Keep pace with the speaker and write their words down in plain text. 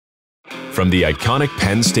From the iconic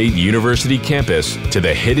Penn State University campus to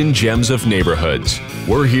the hidden gems of neighborhoods,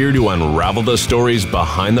 we're here to unravel the stories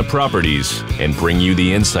behind the properties and bring you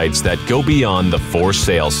the insights that go beyond the for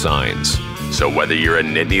sale signs. So whether you're a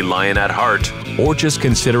Nittany Lion at heart or just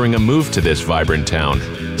considering a move to this vibrant town,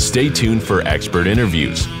 stay tuned for expert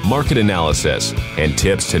interviews, market analysis, and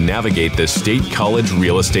tips to navigate the State College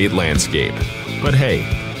real estate landscape. But hey,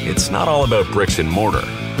 it's not all about bricks and mortar.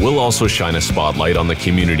 We'll also shine a spotlight on the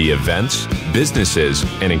community events, businesses,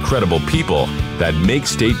 and incredible people that make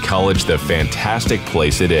State College the fantastic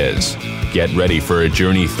place it is. Get ready for a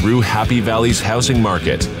journey through Happy Valley's housing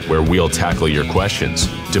market, where we'll tackle your questions,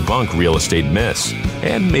 debunk real estate myths,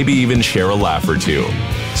 and maybe even share a laugh or two.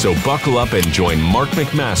 So buckle up and join Marc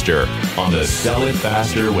McMaster on the Sell It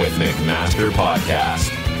Faster with McMaster podcast,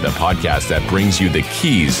 the podcast that brings you the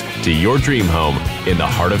keys to your dream home in the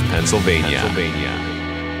heart of Pennsylvania.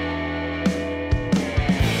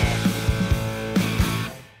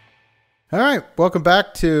 All right, welcome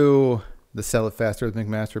back to the Sell It Faster with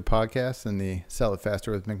McMaster podcast and the Sell It Faster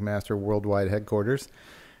with McMaster worldwide headquarters.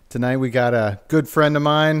 Tonight we got a good friend of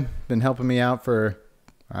mine, been helping me out for,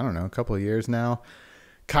 I don't know, a couple of years now.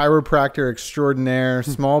 Chiropractor extraordinaire,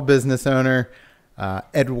 small business owner,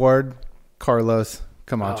 Edward Carlos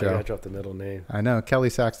Camacho. Oh, yeah, I dropped the middle name. I know, Kelly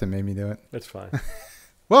Saxton made me do it. That's fine.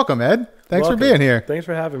 Welcome, Ed. Thanks for being here. Thanks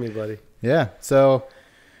for having me, buddy. Yeah, so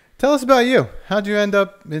tell us about you. How'd you end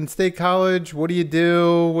up in State College? What do you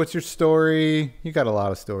do? What's your story? You got a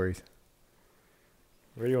lot of stories.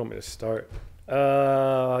 Where do you want me to start?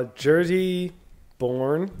 Jersey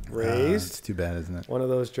born, raised. It's too bad, isn't it? One of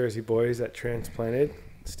those Jersey boys that transplanted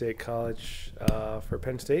State College for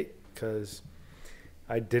Penn State because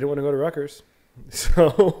I didn't want to go to Rutgers.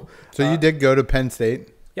 So you did go to Penn State?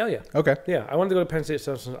 Yeah. Okay. Yeah, I wanted to go to Penn State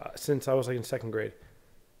since I was like in second grade.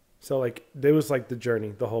 So like it was like the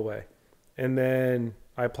journey the whole way. And then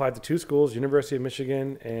I applied to two schools, University of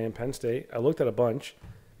Michigan and Penn State. I looked at a bunch.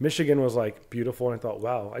 Michigan was like beautiful and I thought,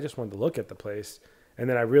 wow, I just wanted to look at the place. And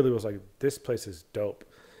then I really was like, this place is dope.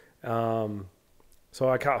 So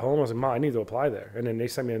I got home. I was like, Mom, I need to apply there. And then they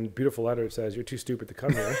sent me a beautiful letter that says, you're too stupid to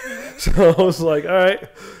come here. So I was like, all right.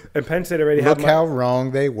 And Penn State already had Look how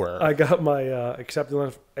wrong they were. I got my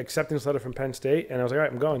acceptance letter from Penn State. And I was like, all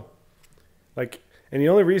right, I'm going. Like, and the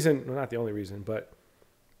only reason, well, not the only reason, but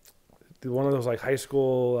one of those like high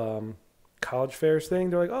school college fairs thing,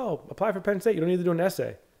 they're like, oh, apply for Penn State. You don't need to do an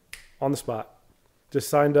essay on the spot. Just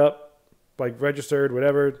signed up, like registered,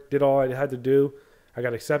 whatever, did all I had to do. I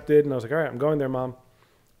got accepted, and I was like, all right, I'm going there, Mom.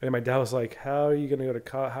 And my dad was like, how are you going to go to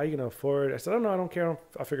college? How are you going to afford it? I said, oh, no, I don't care.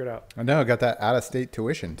 I'll figure it out. I know. I got that out-of-state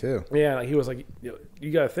tuition, too. Yeah, like, he was like,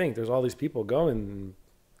 you got to think. There's all these people going.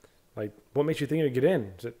 Like, what makes you think you'd get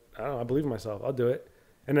in? I said, I don't know. I believe in myself. I'll do it.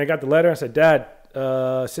 And I got the letter. I said, Dad,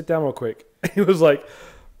 sit down real quick. He was like,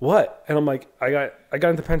 what? And I'm like, I got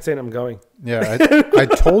into Penn State and I'm going. Yeah, I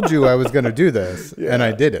told you I was going to do this, and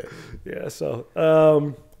I did it. Yeah,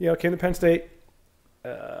 so, came to Penn State.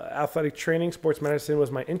 Athletic training, sports medicine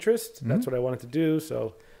was my interest. Mm-hmm. That's what I wanted to do.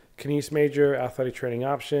 So, kines major, athletic training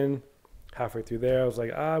option. Halfway through there, I was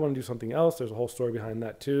like, I want to do something else. There's a whole story behind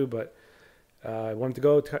that too, but I wanted to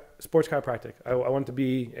go sports chiropractic. I wanted to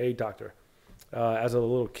be a doctor. As a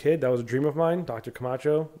little kid, that was a dream of mine, Dr.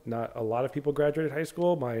 Camacho. Not a lot of people graduated high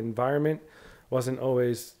school. My environment wasn't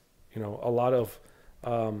always, a lot of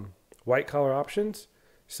white collar options.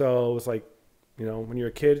 So it was like, when you're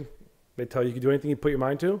a kid, they tell you can do anything you put your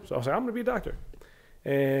mind to. So I was like, I'm going to be a doctor.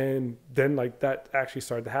 And then like that actually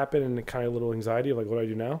started to happen, and kind of a little anxiety of like, what do I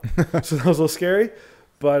do now? So that was a little scary.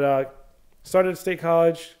 But started at State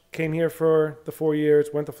College, came here for the 4 years,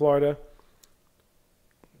 went to Florida.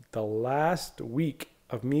 The last week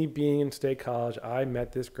of me being in State College, I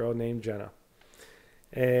met this girl named Jenna.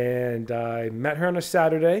 And I met her on a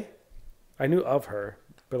Saturday. I knew of her,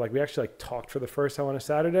 but like we actually like talked for the first time on a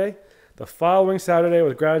Saturday. The following Saturday, I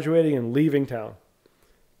was graduating and leaving town.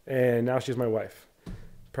 And now she's my wife.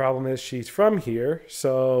 Problem is she's from here.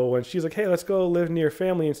 So when she's like, hey, let's go live near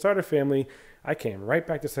family and start a family, I came right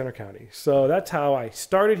back to Center County. So that's how I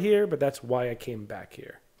started here, but that's why I came back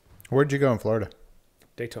here. Where'd you go in Florida?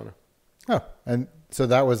 Daytona. Oh, and so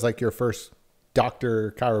that was like your first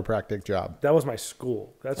doctor chiropractic job? That was my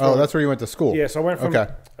school. That's where you went to school? Yeah, so I went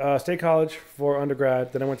from State College for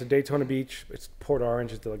undergrad. Then I went to Daytona Beach. It's Port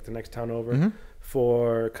Orange, is like the next town over,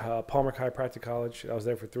 for Palmer Chiropractic College. I was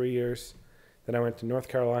there for 3 years. Then I went to North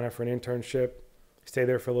Carolina for an internship. Stayed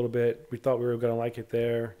there for a little bit. We thought we were going to like it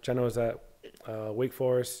there. Jenna was at Wake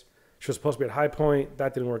Forest. She was supposed to be at High Point.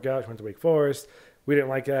 That didn't work out. She went to Wake Forest. We didn't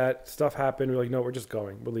like that. Stuff happened. We were like, no, we're just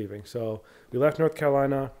going. We're leaving. So we left North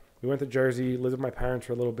Carolina. We went to Jersey, lived with my parents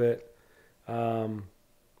for a little bit. The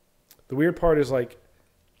weird part is like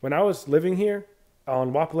when I was living here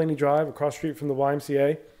on Wapelani Drive across the street from the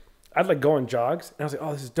YMCA, I'd like go on jogs and I was like,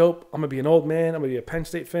 oh, this is dope. I'm gonna be an old man. I'm gonna be a Penn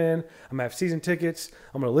State fan. I'm gonna have season tickets.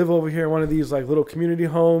 I'm gonna live over here in one of these like little community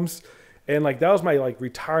homes. And like, that was my like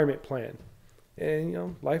retirement plan. And you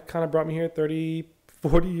know, life kind of brought me here 30,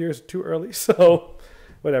 40 years too early. So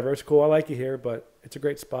whatever, it's cool. I like it here, but it's a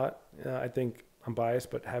great spot. I think I'm biased,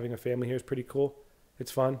 but having a family here is pretty cool.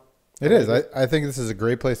 It's fun. It is. I think this is a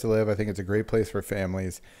great place to live. I think it's a great place for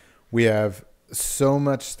families. We have so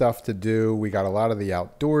much stuff to do. We got a lot of the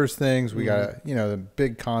outdoors things. We got, you know, the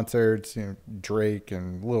big concerts, you know, Drake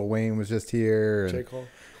and Lil Wayne was just here. And, J. Cole.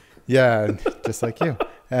 yeah, just like you.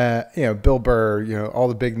 You know, Bill Burr, you know, all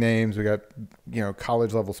the big names. We got, you know,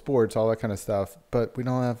 college level sports, all that kind of stuff. But we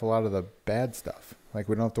don't have a lot of the bad stuff. Like,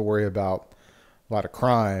 we don't have to worry about a lot of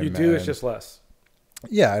crime. You do, it's just less.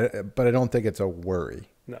 Yeah, but I don't think it's a worry.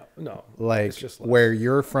 No. Like it's just less. where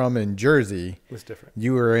you're from in Jersey, It's different.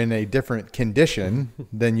 you are in a different condition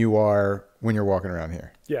than you are when you're walking around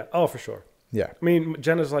here. Yeah. Oh, for sure. Yeah. I mean,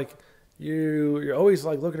 Jenna's like, you're always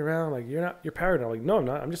like looking around, like you're paranoid. I'm like, no, I'm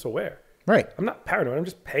not. I'm just aware. Right. I'm not paranoid. I'm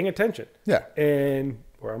just paying attention. Yeah. And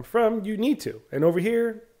where I'm from, you need to. And over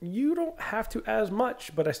here, you don't have to as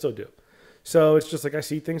much, but I still do. So it's just like I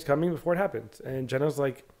see things coming before it happens. And Jenna's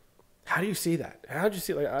like, how do you see that? How'd you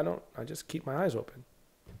see it? Like, I just keep my eyes open.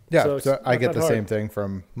 Yeah. So I get not the hard. same thing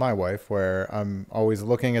from my wife where I'm always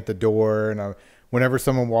looking at the door and whenever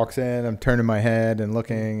someone walks in, I'm turning my head and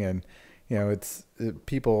looking and, you know,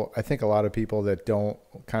 people, I think a lot of people that don't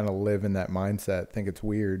kind of live in that mindset think it's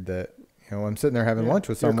weird that, you know, I'm sitting there having lunch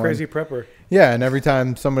with someone. You're a crazy prepper. Yeah. And every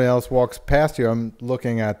time somebody else walks past you, I'm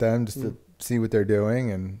looking at them just to see what they're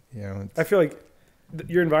doing. And, you know, I feel like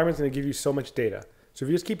your environment's going to give you so much data. So if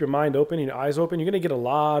you just keep your mind open and your eyes open, you're going to get a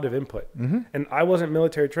lot of input. And I wasn't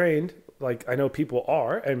military trained. Like I know people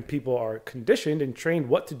are, and people are conditioned and trained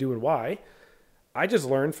what to do and why. I just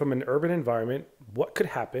learned from an urban environment what could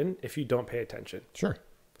happen if you don't pay attention. Sure.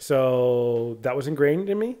 So that was ingrained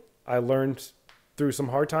in me. I learned through some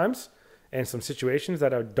hard times and some situations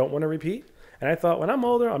that I don't want to repeat. And I thought, when I'm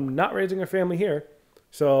older, I'm not raising a family here.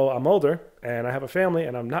 So I'm older and I have a family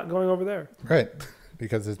and I'm not going over there. Right.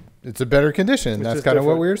 Because it's a better condition. It's That's just kind of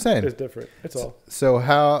what different. we were saying. It's different. It's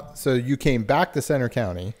all. So you came back to Center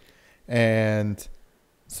County, and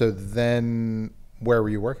so then where were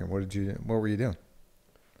you working? What were you doing?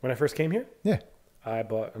 When I first came here, Yeah. I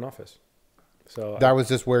bought an office. So That was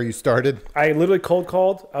just where you started? I literally cold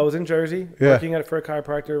called. I was in Jersey working for a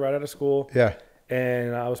chiropractor right out of school. Yeah.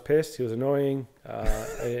 And I was pissed. He was annoying.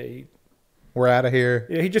 We're out of here.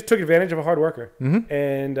 Yeah, he just took advantage of a hard worker.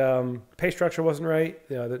 And pay structure wasn't right.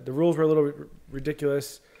 You know, the rules were a little bit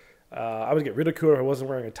ridiculous. I would get ridiculed if I wasn't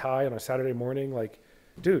wearing a tie on a Saturday morning. Like,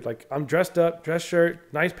 dude, like I'm dressed up, dress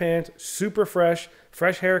shirt, nice pants, super fresh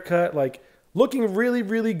haircut, like looking really,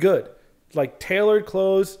 really good. Like tailored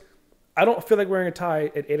clothes. I don't feel like wearing a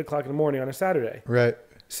tie at 8 o'clock in the morning on a Saturday. Right.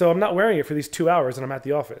 So I'm not wearing it for these 2 hours and I'm at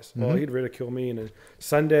the office. Well, he'd ridicule me. And then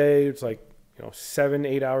Sunday, it's like,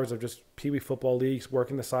 7-8 hours of just Pee Wee football leagues,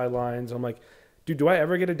 working the sidelines. I'm like, dude, do I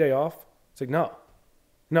ever get a day off? It's like, no,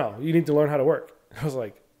 you need to learn how to work. I was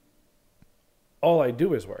like, all I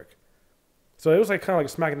do is work. So it was like kind of like a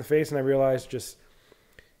smack in the face. And I realized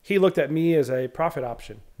he looked at me as a profit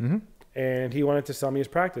option and he wanted to sell me his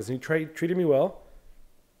practice and he treated me well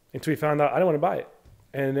until he found out I didn't want to buy it.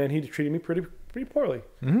 And then he treated me pretty poorly.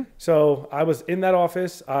 So I was in that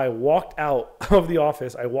office. I walked out of the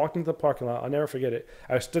office. I walked into the parking lot. I'll never forget it.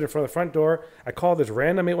 I stood in front of the front door. I called this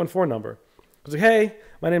random 814 number. I was like, hey,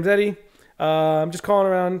 my name's Eddie. I'm just calling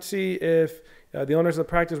around to see if the owners of the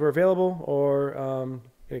practice were available or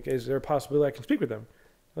is there a possibility I can speak with them?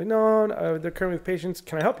 Like, no, they're currently with patients.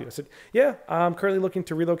 Can I help you? I said, yeah, I'm currently looking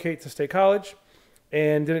to relocate to State College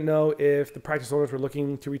and didn't know if the practice owners were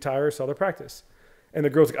looking to retire or sell their practice. And the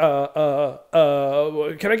girl's like,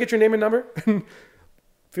 can I get your name and number?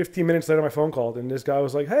 15 minutes later, my phone called, and this guy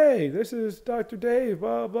was like, hey, this is Dr. Dave,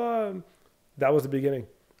 blah, blah. And that was the beginning.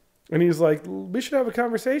 And he's like, we should have a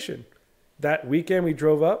conversation. That weekend we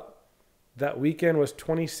drove up. That weekend was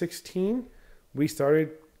 2016. We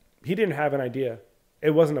started. He didn't have an idea.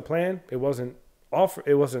 It wasn't a plan. It wasn't offer.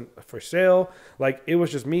 It wasn't for sale. Like, it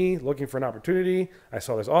was just me looking for an opportunity. I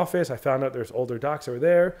saw this office. I found out there's older docs over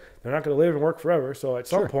there. They're not going to live and work forever. So at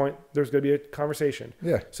some point, there's going to be a conversation.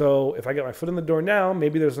 Yeah. So if I get my foot in the door now,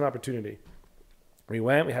 maybe there's an opportunity. We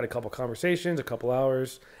went. We had a couple conversations, a couple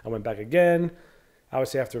hours. I went back again. I would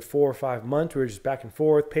say after 4 or 5 months, we were just back and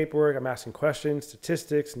forth, paperwork. I'm asking questions,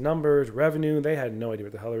 statistics, numbers, revenue. They had no idea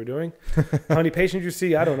what the hell they were doing. How many patients you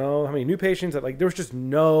see? I don't know. How many new patients? Like, there was just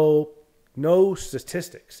no no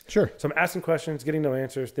statistics. Sure. So I'm asking questions, getting no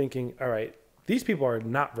answers, thinking, all right, these people are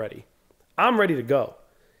not ready. I'm ready to go,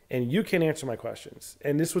 and you can't answer my questions.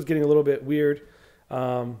 And this was getting a little bit weird.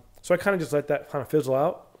 So I kind of just let that kind of fizzle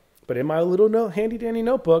out. But in my little handy dandy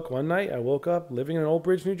notebook, one night I woke up living in Old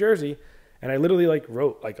Bridge, New Jersey, and I literally like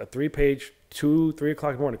wrote like a 3-page, 3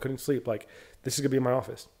 o'clock in the morning, couldn't sleep. Like, this is gonna be in my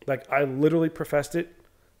office. Like, I literally professed it,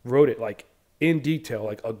 wrote it like in detail,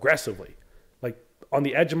 like aggressively, like on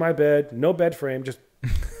the edge of my bed, no bed frame, just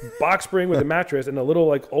box spring with a mattress and a little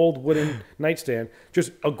like old wooden nightstand,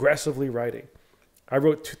 just aggressively writing. I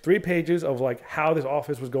wrote 3 pages of like how this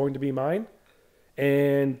office was going to be mine.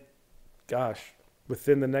 And gosh,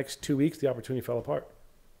 within the next 2 weeks, the opportunity fell apart.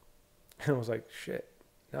 And I was like, shit,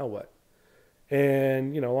 now what?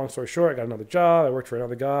 And, you know, long story short, I got another job. I worked for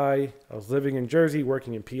another guy. I was living in Jersey,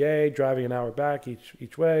 working in PA, driving an hour back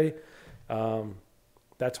each way.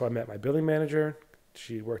 That's how I met my billing manager.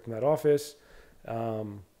 She worked in that office.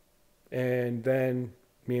 And then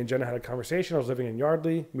me and Jenna had a conversation. I was living in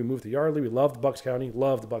Yardley. We moved to Yardley. We loved Bucks County.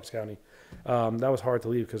 That was hard to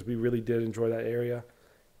leave because we really did enjoy that area.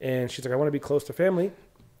 And she's like, I want to be close to family.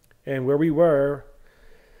 And where we were,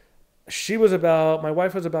 my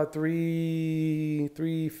wife was about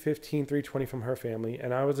 3:20 from her family.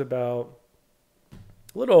 And I was about a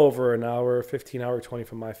little over an hour, 20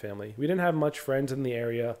 from my family. We didn't have much friends in the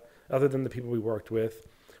area other than the people we worked with.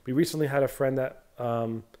 We recently had a friend that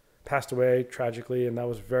passed away tragically, and that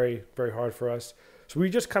was very, very hard for us. So we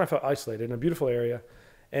just kind of felt isolated in a beautiful area.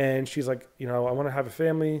 And she's like, you know, I want to have a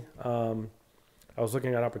family. I was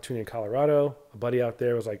looking at an opportunity in Colorado. A buddy out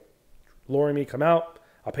there was like luring me, come out.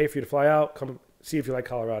 I'll pay for you to fly out. Come see if you like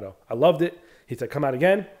Colorado. I loved it. He said, come out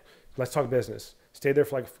again. Let's talk business. Stayed there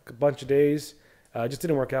for like a bunch of days. It just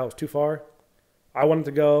didn't work out. It was too far. I wanted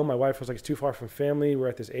to go. My wife was like, it's too far from family. We're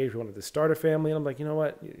at this age. We wanted to start a family. And I'm like, you know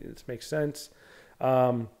what? This makes sense.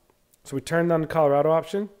 So we turned down the Colorado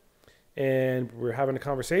option, and we're having a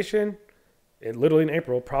conversation. And literally in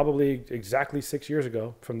April, probably exactly 6 years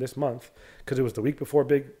ago from this month, because it was the week before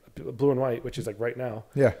Big Blue and White, which is like right now.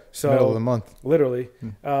 Yeah, so middle of the month. Literally,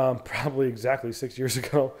 probably exactly 6 years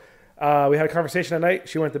ago. We had a conversation at night.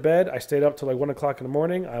 She went to bed. I stayed up till like 1 o'clock in the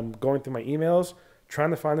morning. I'm going through my emails, trying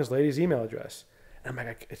to find this lady's email address. And I'm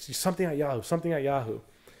like, it's just something at Yahoo.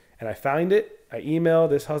 And I find it. I email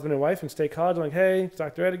this husband and wife in State College. I'm like, hey, it's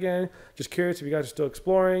Dr. Ed again. Just curious if you guys are still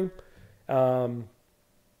exploring the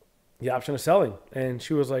option of selling. And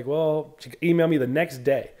she was like, well, she emailed me the next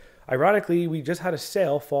day. Ironically, we just had a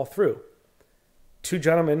sale fall through. 2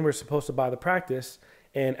 gentlemen were supposed to buy the practice,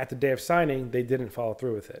 and at the day of signing, they didn't follow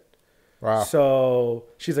through with it. Wow. So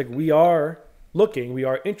she's like, we are looking, we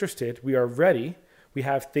are interested, we are ready. We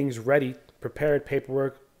have things ready, prepared,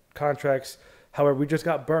 paperwork, contracts. However, we just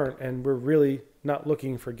got burnt, and we're really not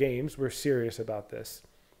looking for games. We're serious about this.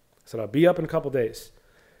 I said, I'll be up in a couple days.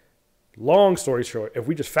 Long story short, if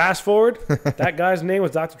we just fast forward, that guy's name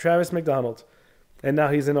was Dr. Travis McDonald, and now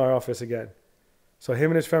he's in our office again. So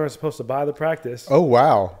him and his friend are supposed to buy the practice. Oh,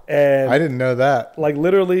 wow. And I didn't know that. Like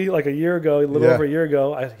literally like a year ago, over a year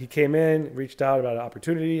ago, he came in, reached out about an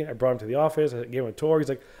opportunity. I brought him to the office. I gave him a tour. He's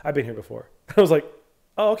like, I've been here before. I was like,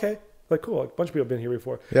 oh, okay. Like, cool. Like, a bunch of people have been here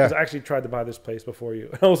before. Yeah. I actually tried to buy this place before you.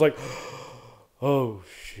 And I was like, oh,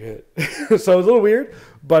 shit. So it was a little weird,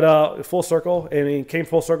 but full circle. And it came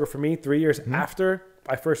full circle for me 3 years after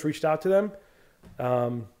I first reached out to them.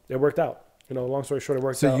 It worked out. You know, long story short, it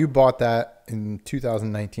worked out. So you bought that in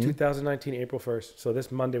 2019? 2019, April 1st. So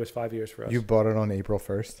this Monday was 5 years for us. You bought it on April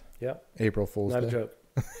 1st? Yep. April Fool's Not Day? a joke.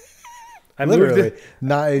 I Literally. moved it.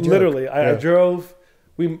 Not a joke. Literally. I drove.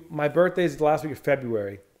 My birthday is the last week of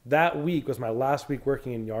February. That week was my last week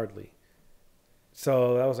working in Yardley.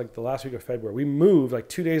 So that was like the last week of February. We moved like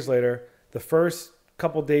 2 days later. The first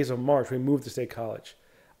couple days of March, we moved to State College.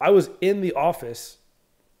 I was in the office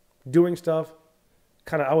doing stuff.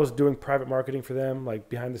 I was doing private marketing for them, like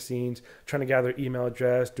behind the scenes, trying to gather email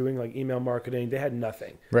address, doing like email marketing. They had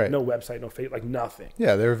nothing. Right. No website, no face, like nothing.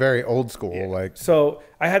 Yeah, they were very old school. Yeah. Like, so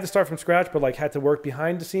I had to start from scratch, but like had to work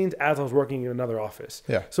behind the scenes as I was working in another office.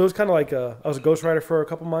 Yeah. So it was kind of like I was a ghostwriter for a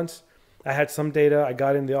couple months. I had some data. I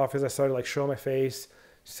got in the office. I started like showing my face,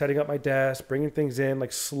 setting up my desk, bringing things in,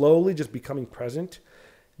 like slowly just becoming present.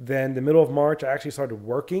 Then the middle of March, I actually started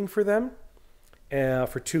working for them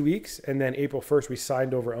for 2 weeks. And then April 1st, we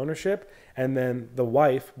signed over ownership. And then the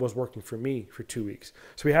wife was working for me for 2 weeks.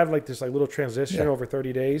 So we had like this like little transition over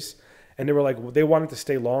 30 days. And they were like, they wanted to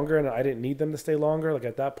stay longer, and I didn't need them to stay longer. Like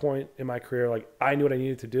at that point in my career, like I knew what I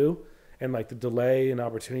needed to do. And like the delay and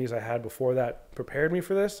opportunities I had before that prepared me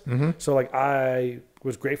for this. Mm-hmm. So like I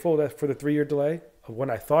was grateful for the 3 year delay. when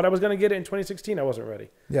I thought I was going to get it in 2016, I wasn't ready.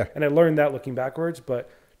 Yeah. And I learned that looking backwards, but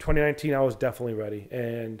 2019, I was definitely ready.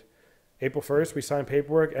 And April 1st, we signed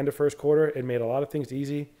paperwork, end of first quarter. It made a lot of things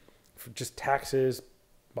easy, for just taxes,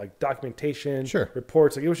 like documentation,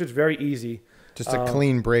 reports. Like, it was just very easy. Just a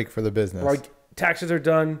clean break for the business. Like, taxes are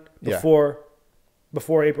done before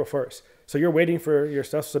April 1st. So you're waiting for your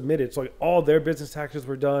stuff submitted. So like all their business taxes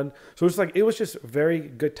were done. So it was just very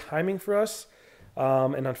good timing for us.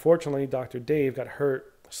 And unfortunately, Dr. Dave got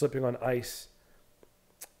hurt slipping on ice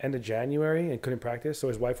end of January and couldn't practice. So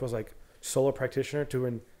his wife was like solo practitioner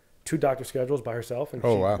doing 2 doctor schedules by herself, and she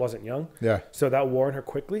wasn't young. Yeah. So that wore on her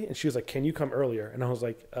quickly, and she was like, "Can you come earlier?" And I was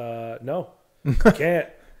like, "No, I can't."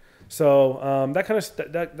 So that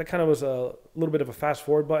kind of was a little bit of a fast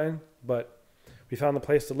forward button, but we found the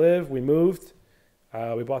place to live. We moved.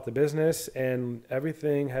 We bought the business, and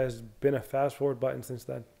everything has been a fast forward button since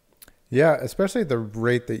then. Yeah, especially at the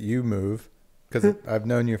rate that you move, because I've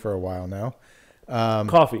known you for a while now.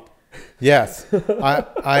 Coffee. Yes.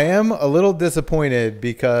 I am a little disappointed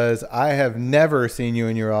because I have never seen you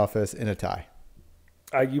in your office in a tie.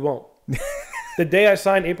 You won't. The day I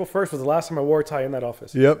signed, April 1st, was the last time I wore a tie in that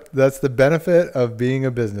office. Yep. That's the benefit of being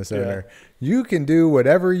a business owner. Yeah. You can do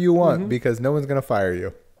whatever you want because no one's going to fire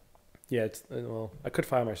you. Yeah. Well, I could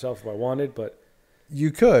fire myself if I wanted, but.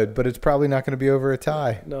 You could, but it's probably not going to be over a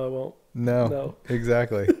tie. No, it won't. No.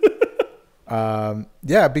 Exactly.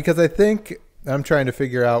 Yeah, because I think I'm trying to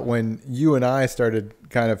figure out when you and I started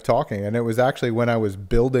kind of talking, and it was actually when I was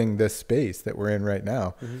building this space that we're in right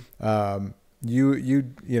now.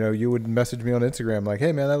 You would message me on Instagram like,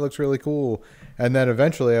 "Hey man, that looks really cool." And then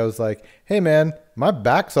eventually I was like, "Hey man, my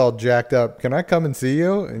back's all jacked up. Can I come and see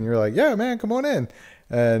you?" And you're like, "Yeah, man, come on in."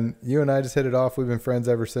 And you and I just hit it off. We've been friends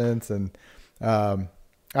ever since. And I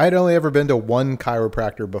had only ever been to one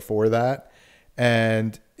chiropractor before that.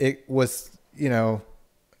 And it was,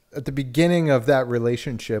 at the beginning of that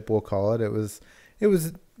relationship, we'll call it, it was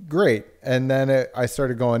great. And then I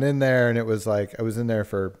started going in there, and it was like, I was in there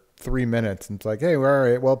for 3 minutes, and it's like, "Hey, we're all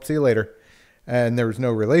right. Well, see you later." And there was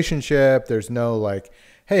no relationship. There's no like,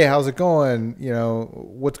 "Hey, how's it going?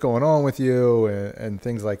 What's going on with you?" And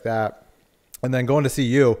things like that. And then going to see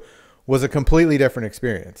you was a completely different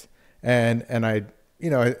experience. And I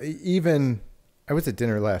was at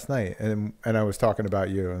dinner last night, and I was talking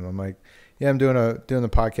about you, and I'm like, "Yeah, I'm doing the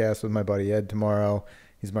podcast with my buddy Ed tomorrow.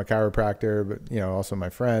 He's my chiropractor, but also my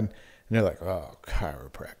friend." And they're like, "Oh,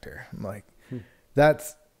 chiropractor." I'm like,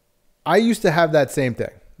 I used to have that same thing.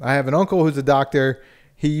 I have an uncle who's a doctor.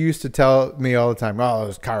 He used to tell me all the time, "Oh,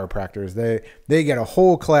 those chiropractors, they get a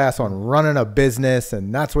whole class on running a business,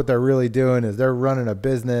 and that's what they're really doing is they're running a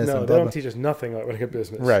business." No, and they don't teach us nothing about running a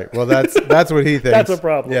business. Right. Well, that's what he thinks. That's a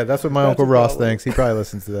problem. Yeah, that's what my Uncle Ross thinks. He probably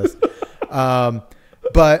listens to this.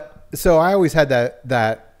 But so I always had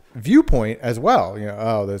that viewpoint as well.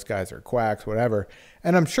 Oh, those guys are quacks, whatever.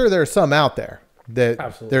 And I'm sure there's some out there that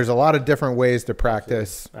Absolutely. There's a lot of different ways to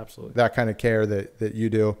practice Absolutely. that kind of care that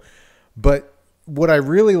you do. But what I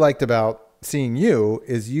really liked about seeing you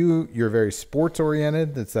is you're very sports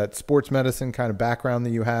oriented. It's that sports medicine kind of background that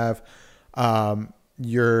you have.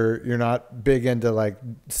 You're not big into like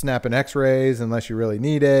snapping x-rays unless you really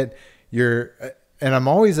need it. And I'm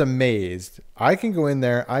always amazed. I can go in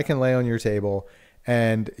there, I can lay on your table,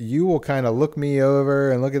 and you will kind of look me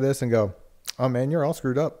over and look at this and go, "Oh man, you're all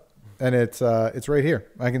screwed up." And it's right here.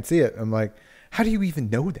 I can see it. I'm like, "How do you even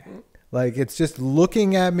know that?" Like, it's just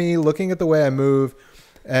looking at me, looking at the way I move.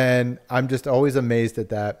 And I'm just always amazed at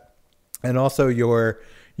that. And also your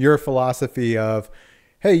philosophy of,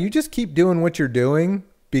 "Hey, you just keep doing what you're doing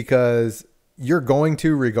because you're going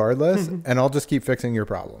to regardless. And I'll just keep fixing your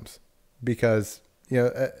problems." Because,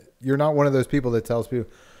 you're not one of those people that tells people,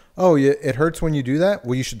 "Oh, it hurts when you do that.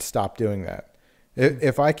 Well, you should stop doing that."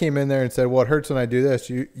 If I came in there and said, "Well, it hurts when I do this,"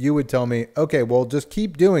 you would tell me, "Okay, well, just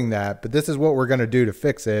keep doing that. But this is what we're going to do to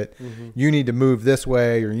fix it. You need to move this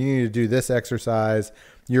way, or you need to do this exercise.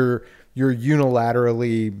 You're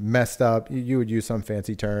unilaterally messed up." You would use some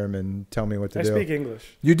fancy term and tell me what to do. I speak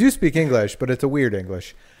English. You do speak English, but it's a weird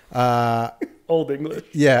English. Old English.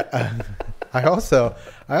 Yeah. I also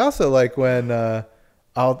like when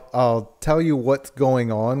I'll tell you what's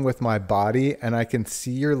going on with my body, and I can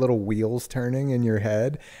see your little wheels turning in your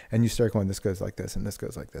head, and you start going, "This goes like this, and this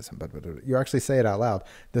goes like this," and you actually say it out loud.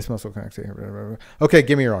 "This muscle connects here." Okay,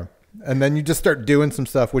 give me your arm. And then you just start doing some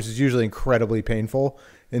stuff, which is usually incredibly painful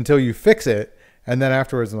until you fix it. And then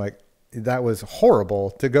afterwards, I'm like, "That was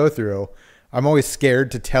horrible to go through." I'm always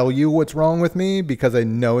scared to tell you what's wrong with me because I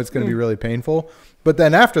know it's going to be really painful. But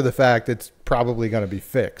then after the fact, it's probably going to be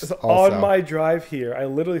fixed. So on my drive here, I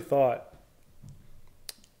literally thought,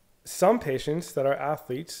 some patients that are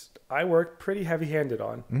athletes, I work pretty heavy-handed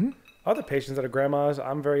on. Mm-hmm. Other patients that are grandmas,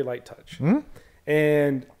 I'm very light touch. Mm-hmm.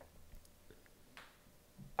 And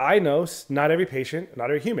I know not every patient, not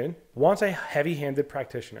every human wants a heavy-handed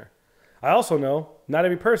practitioner. I also know not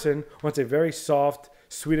every person wants a very soft,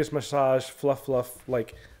 sweetest massage, fluff,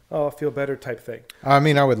 like, oh, I feel better type thing. I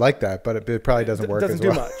mean, I would like that, but it probably doesn't work as well.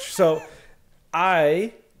 Doesn't do much. So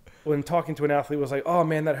when talking to an athlete, was like, oh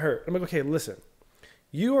man, that hurt. I'm like, okay, listen,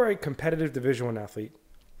 you are a competitive Division I athlete,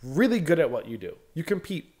 really good at what you do. You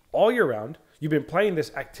compete all year round. You've been playing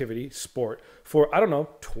this activity, sport, for, I don't know,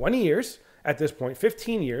 20 years at this point,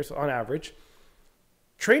 15 years on average.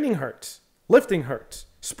 Training hurts. Lifting hurts.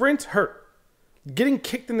 Sprints hurt. Getting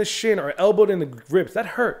kicked in the shin or elbowed in the ribs, that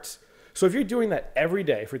hurts. So if you're doing that every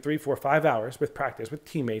day for 3, 4, 5 hours with practice, with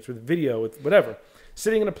teammates, with video, with whatever,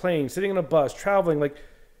 sitting in a plane, sitting in a bus, traveling, like,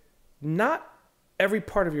 not every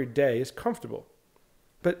part of your day is comfortable.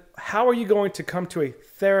 But how are you going to come to a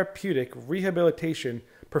therapeutic, rehabilitation,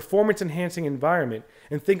 performance-enhancing environment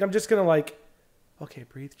and think, I'm just going to, like, okay,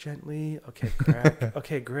 breathe gently. Okay, crack.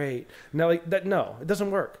 Okay, great. Now, like that, no, it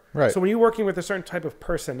doesn't work. Right. So when you're working with a certain type of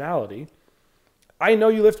personality, I know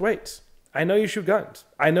you lift weights. I know you shoot guns.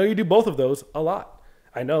 I know you do both of those a lot.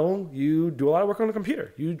 I know you do a lot of work on the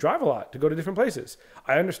computer. You drive a lot to go to different places.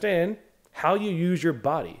 I understand how you use your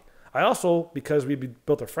body. I also, because we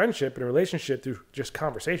built a friendship and a relationship through just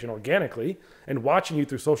conversation organically and watching you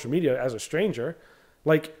through social media as a stranger,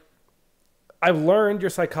 like, I've learned your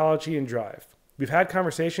psychology and drive. We've had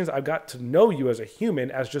conversations. I've got to know you as a human,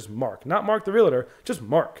 as just Marc, not Marc the realtor, just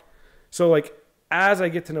Marc. So, like, as I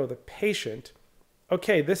get to know the patient,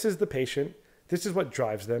 okay, this is the patient. This is what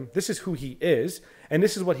drives them. This is who he is. And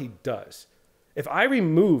this is what he does. If I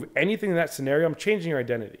remove anything in that scenario, I'm changing your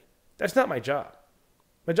identity. That's not my job.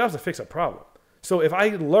 My job is to fix a problem. So if I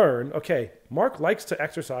learn, okay, Marc likes to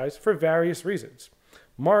exercise for various reasons.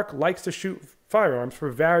 Marc likes to shoot firearms for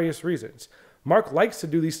various reasons. Marc likes to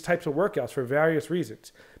do these types of workouts for various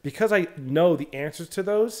reasons. Because I know the answers to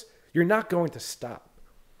those, you're not going to stop.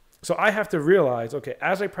 So I have to realize, okay,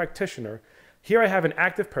 as a practitioner, here I have an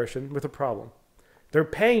active person with a problem. They're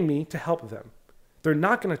paying me to help them. They're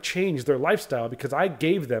not going to change their lifestyle because I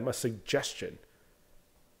gave them a suggestion.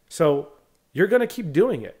 So you're going to keep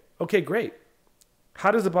doing it. Okay, great.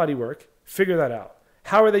 How does the body work? Figure that out.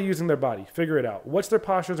 How are they using their body? Figure it out. What's their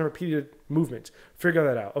postures and repeated movements? Figure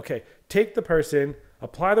that out. Okay, take the person,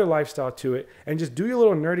 apply their lifestyle to it, and just do your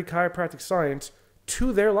little nerdy chiropractic science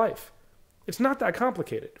to their life. It's not that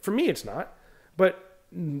complicated. For me, it's not. But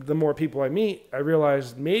the more people I meet, I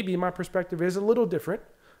realize maybe my perspective is a little different,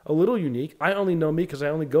 a little unique. I only know me because I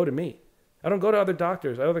only go to me. I don't go to other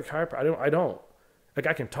doctors, other chiropractors. I don't. Like,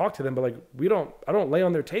 I can talk to them, but, like, I don't lay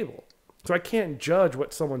on their table. So I can't judge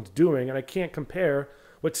what someone's doing, and I can't compare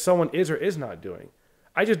what someone is or is not doing.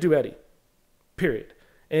 I just do Eddie, period.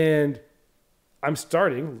 And I'm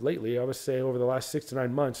starting lately, I would say over the last 6 to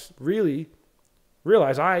 9 months, really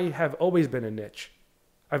realize I have always been a niche.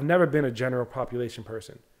 I've never been a general population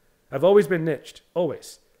person. I've always been niched,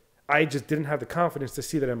 always. I just didn't have the confidence to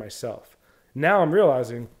see that in myself. Now I'm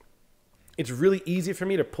realizing it's really easy for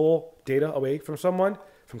me to pull data away from someone,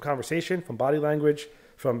 from conversation, from body language,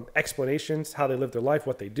 from explanations, how they live their life,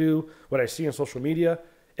 what they do, what I see on social media.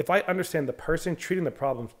 If I understand the person, treating the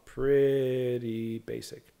problem's pretty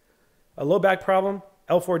basic. A low back problem,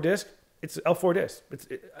 L4 disc, it's L4 disc.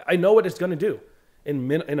 I know what it's going to do.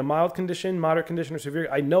 In a mild condition, moderate condition, or severe,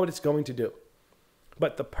 I know what it's going to do.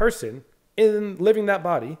 But the person in living that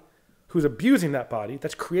body, who's abusing that body,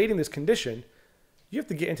 that's creating this condition, you have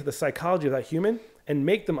to get into the psychology of that human and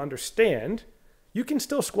make them understand you can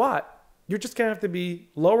still squat. You're just going to have to be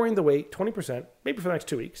lowering the weight 20%, maybe for the next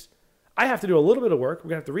 2 weeks. I have to do a little bit of work. We're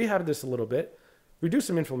going to have to rehab this a little bit, reduce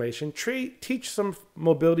some inflammation, teach some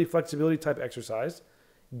mobility, flexibility type exercise,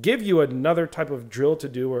 give you another type of drill to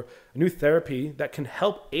do or a new therapy that can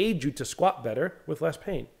help aid you to squat better with less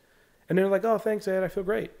pain. And they're like, oh, thanks, Ed. I feel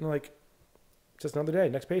great. And I'm like, just another day,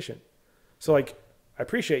 next patient. So, like, I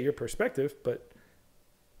appreciate your perspective, but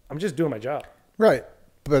I'm just doing my job. Right.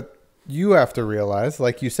 But you have to realize,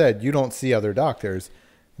 like you said, you don't see other doctors.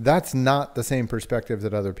 That's not the same perspective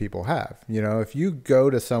that other people have. You know, if you go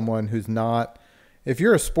to someone who's not, if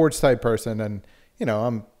you're a sports type person and, you know,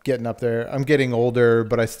 I'm getting up there, I'm getting older,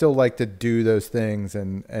 but I still like to do those things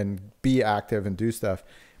and be active and do stuff.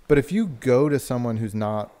 But if you go to someone who's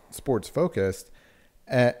not sports focused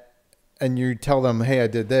and you tell them, hey, I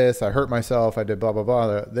did this, I hurt myself, I did blah, blah,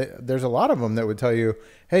 blah. There's a lot of them that would tell you,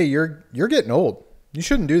 hey, you're getting old. You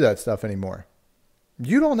shouldn't do that stuff anymore.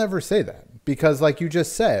 You don't ever say that because, like you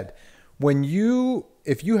just said,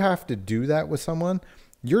 if you have to do that with someone,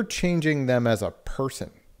 you're changing them as a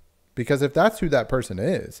person. Because if that's who that person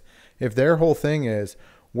is, if their whole thing is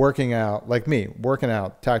working out, like me, working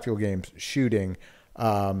out, tactical games, shooting,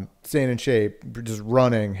 staying in shape, just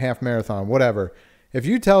running, half marathon, whatever. If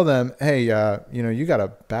you tell them, hey, you got a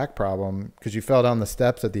back problem because you fell down the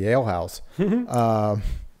steps at the ale house,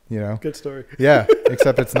 Good story. Yeah,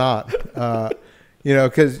 except it's not.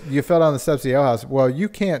 Because you fell down the steps of the ale house. Well, you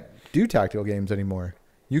can't do tactical games anymore.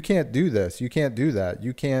 You can't do this. You can't do that.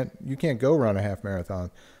 You can't go run a half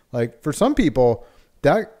marathon. Like for some people,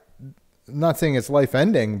 that, I'm not saying it's life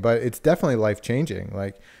ending, but it's definitely life changing.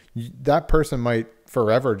 Like that person might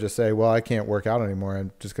forever just say, well, I can't work out anymore.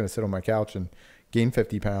 I'm just going to sit on my couch and gain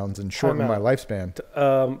 50 pounds and shorten my lifespan.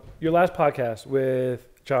 Your last podcast with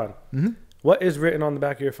John, what is written on the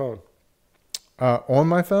back of your phone? On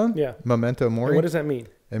my phone? Yeah. Memento mori. And what does that mean?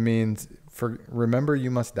 It means remember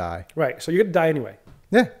you must die. Right. So you're going to die anyway.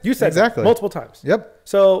 Yeah. You said exactly multiple times. Yep.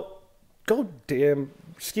 So go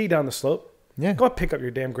ski down the slope. Yeah. Go pick up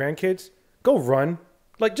your damn grandkids. Go run.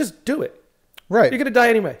 Like just do it. Right. You're going to die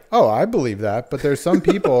anyway. Oh, I believe that. But there's some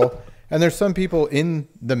people, and there's some people in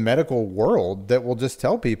the medical world that will just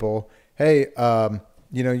tell people, hey,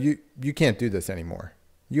 you can't do this anymore.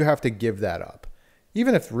 You have to give that up.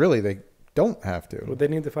 Even if really they don't have to. Well, they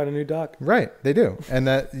need to find a new doc. Right. They do. And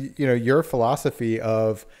that, your philosophy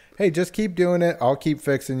of, hey, just keep doing it. I'll keep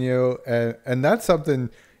fixing you. And that's something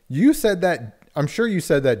you said that, I'm sure you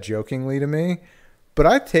said that jokingly to me, but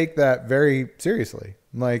I take that very seriously.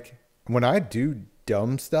 Like when I do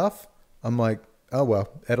dumb stuff, I'm like, oh, well,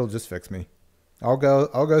 Ed'll just fix me. I'll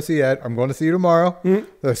go see Ed. I'm going to see you tomorrow.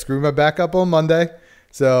 I screw my back up on Monday.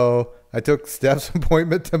 So I took Steph's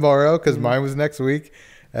appointment tomorrow because mine was next week.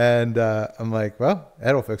 And I'm like, well,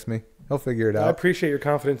 Ed'll fix me. He'll figure it out. I appreciate your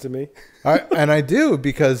confidence in me. And I do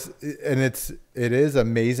because, and it is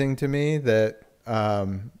amazing to me that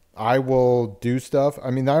I will do stuff.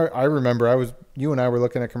 I mean, I remember you and I were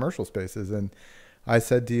looking at commercial spaces and I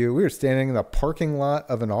said to you, we were standing in the parking lot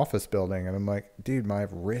of an office building. And I'm like, dude, my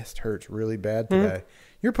wrist hurts really bad today.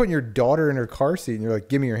 You're putting your daughter in her car seat and you're like,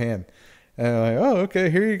 give me your hand. And I'm like, oh, okay,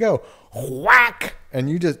 here you go. Whack. And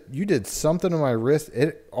you did something to my wrist.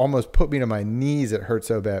 It almost put me to my knees. It hurt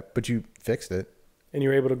so bad, but you fixed it. And you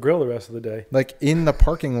were able to grill the rest of the day. Like in the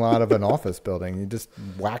parking lot of an office building. You just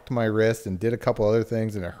whacked my wrist and did a couple other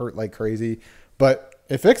things and it hurt like crazy, but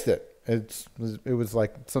it fixed it. It was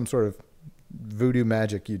like some sort of voodoo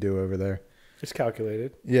magic you do over there. It's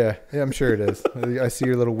calculated. Yeah, I'm sure it is. I see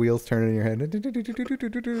your little wheels turning in your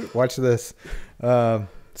head. Watch this.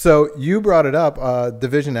 So you brought it up,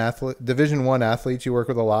 Division I athletes. You work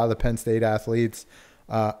with a lot of the Penn State athletes.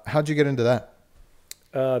 How'd you get into that?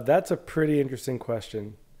 That's a pretty interesting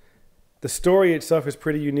question. The story itself is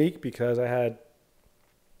pretty unique because I had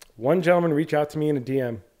one gentleman reach out to me in a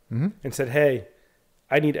DM and said, hey,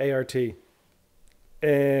 I need ART.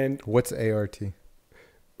 And what's ART?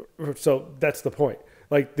 So that's the point.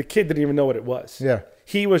 Like the kid didn't even know what it was. Yeah.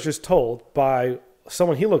 He was just told by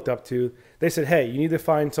someone he looked up to. They said, hey, you need to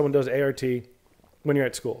find someone who does ART when you're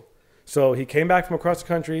at school. So he came back from across the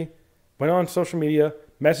country, went on social media,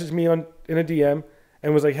 messaged me in a DM,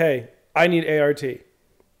 and was like, hey, I need ART. And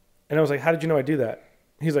I was like, how did you know I do that?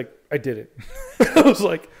 He's like, I did it. I was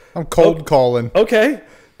like, I'm cold calling. Okay.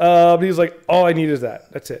 He's like, all I need is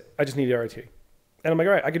that. That's it. I just need ART. And I'm like,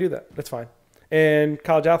 all right, I can do that. That's fine. And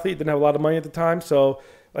college athlete, didn't have a lot of money at the time. So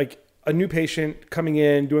like a new patient coming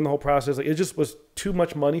in, doing the whole process, like it just was too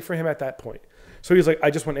much money for him at that point. So he's like,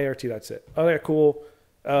 I just want ART. That's it. Oh, yeah, cool.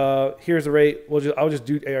 Here's the rate. I'll just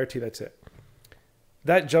do ART. That's it.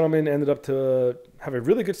 That gentleman ended up to have a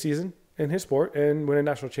really good season in his sport and win a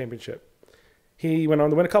national championship. He went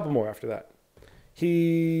on to win a couple more after that.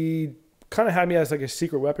 He kind of had me as like a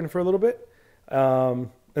secret weapon for a little bit. And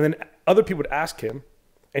then other people would ask him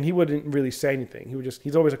and he wouldn't really say anything.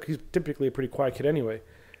 He's typically a pretty quiet kid anyway.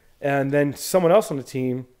 And then someone else on the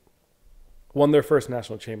team won their first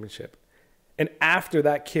national championship. And after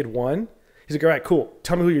that kid won, he's like, all right, cool.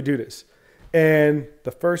 Tell me who your dude is. And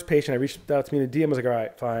the first patient I reached out to me in the DM was like, all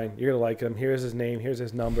right, fine. You're going to like him. Here's his name. Here's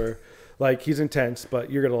his number. Like, he's intense,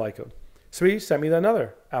 but you're going to like him. So he sent me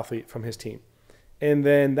another athlete from his team. And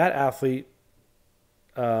then that athlete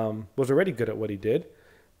was already good at what he did,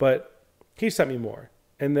 but he sent me more.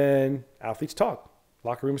 And then athletes talk.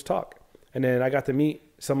 Locker rooms talk. And then I got to meet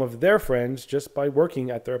some of their friends just by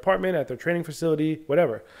working at their apartment, at their training facility,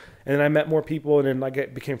 whatever. And then I met more people, and then I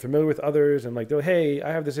became familiar with others, and like, they're, hey,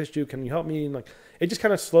 I have this issue. Can you help me? And like, it just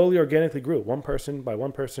kind of slowly, organically grew, one person by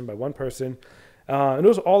one person by one person. And it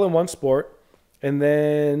was all in one sport. And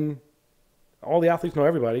then all the athletes know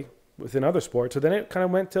everybody within other sports. So then it kind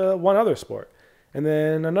of went to one other sport. and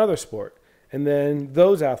then another sport, and then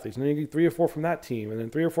those athletes, and then you get 3 or 4 from that team, and then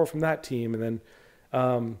 3 or 4 from that team, and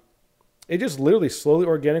then it just literally slowly,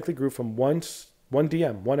 organically grew from one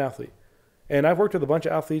DM, one athlete. And I've worked with a bunch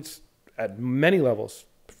of athletes at many levels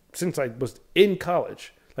since I was in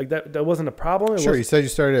college. Like that wasn't a problem. Sure, you said you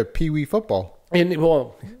started at Pee Wee football. And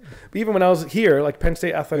well, even when I was here, like Penn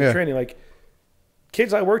State athletic training, like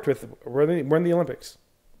kids I worked with were in the Olympics.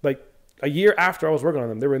 Like a year after I was working on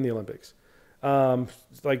them, they were in the Olympics.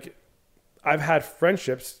 Like I've had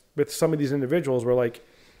friendships with some of these individuals where like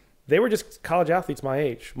they were just college athletes my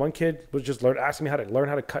age. One kid was just asking me how to learn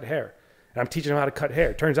how to cut hair. And I'm teaching him how to cut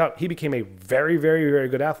hair. Turns out he became a very, very, very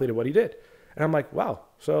good athlete at what he did. And I'm like, wow.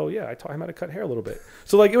 So yeah, I taught him how to cut hair a little bit.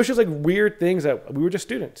 So like, it was just like weird things that we were just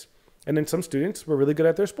students. And then some students were really good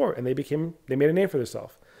at their sport and they made a name for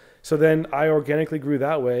themselves. So then I organically grew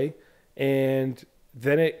that way. And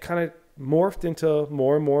then it kind of morphed into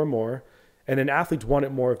more and more and more. And then athletes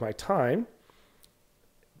wanted more of my time.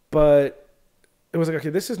 But it was like, okay,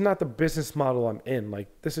 this is not the business model I'm in. Like,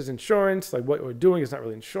 this is insurance. Like, what we're doing is not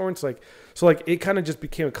really insurance. Like, so like, it kind of just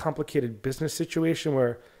became a complicated business situation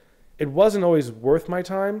where it wasn't always worth my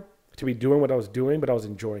time to be doing what I was doing, but I was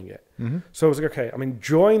enjoying it. Mm-hmm. So I was like, okay, I'm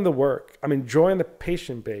enjoying the work. I'm enjoying the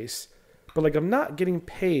patient base, but like, I'm not getting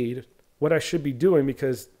paid what I should be doing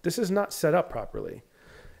because this is not set up properly.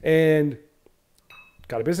 And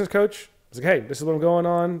got a business coach. I was like, hey, this is what I'm going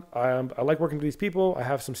on. I like working with these people. I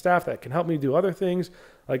have some staff that can help me do other things.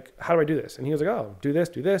 Like, how do I do this? And he was like, oh, do this,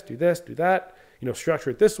 do this, do this, do that. You know, structure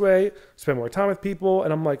it this way, spend more time with people.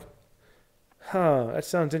 And I'm like, that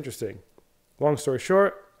sounds interesting. Long story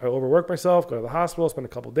short, I overwork myself, go to the hospital, spend a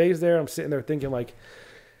couple days there. I'm sitting there thinking like,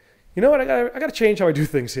 you know what? I got to change how I do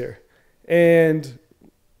things here. And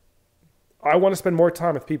I want to spend more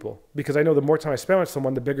time with people because I know the more time I spend with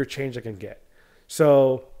someone, the bigger change I can get.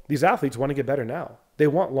 So these athletes want to get better now. They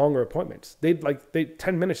want longer appointments. They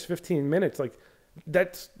 10 minutes, 15 minutes. Like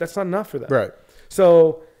that's not enough for them. Right.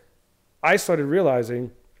 So I started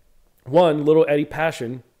realizing little Eddie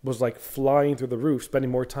passion was like flying through the roof, spending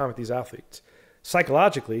more time with these athletes.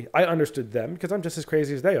 Psychologically, I understood them because I'm just as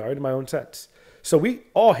crazy as they are in my own sense. So we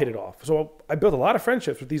all hit it off. So I built a lot of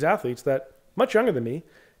friendships with these athletes that much younger than me.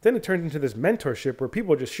 Then it turned into this mentorship where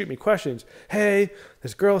people just shoot me questions. Hey,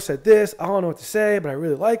 this girl said this. I don't know what to say, but I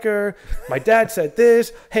really like her. My dad said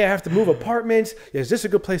this. Hey, I have to move apartments. Is this a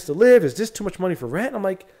good place to live? Is this too much money for rent? I'm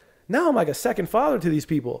like, no, I'm like a second father to these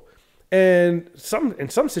people. And in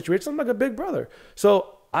some situations, I'm like a big brother.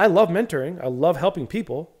 So I love mentoring. I love helping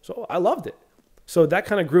people. So I loved it. So that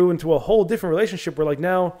kind of grew into a whole different relationship where like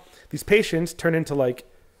now these patients turn into like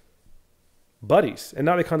buddies. And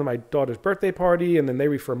now they come to my daughter's birthday party and then they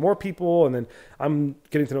refer more people. And then I'm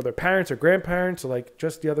getting to know their parents or grandparents. So like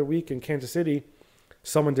just the other week in Kansas City,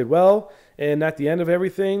 someone did well. And at the end of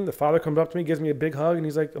everything, the father comes up to me, gives me a big hug and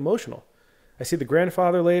he's like emotional. I see the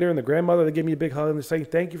grandfather later and the grandmother, they give me a big hug and they're saying,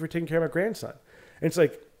 thank you for taking care of my grandson. And it's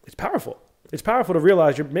like, it's powerful. It's powerful to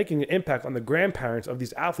realize you're making an impact on the grandparents of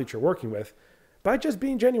these athletes you're working with by just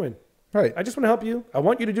being genuine. Right. I just want to help you. I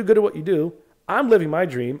want you to do good at what you do. I'm living my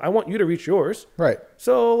dream. I want you to reach yours. Right.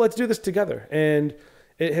 So let's do this together. And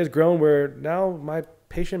it has grown where now my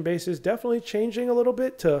patient base is definitely changing a little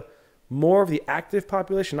bit to more of the active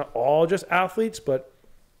population, not all just athletes, but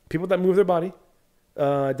people that move their body.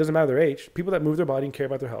 It doesn't matter their age. People that move their body and care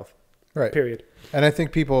about their health. Right. Period. And I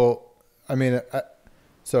think people,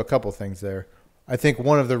 so a couple things there. I think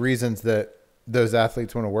one of the reasons that those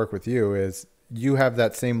athletes want to work with you is you have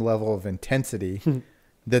that same level of intensity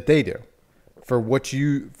that they do. For what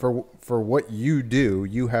you do,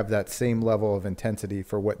 you have that same level of intensity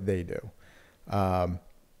for what they do.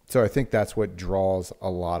 So I think that's what draws a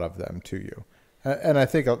lot of them to you. And I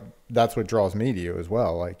think that's what draws me to you as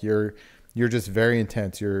well. Like you're just very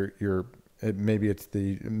intense. Maybe it's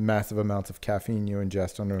the massive amounts of caffeine you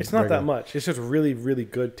ingest on a It's not that much. It's just really, really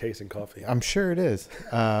good tasting coffee. I'm sure it is.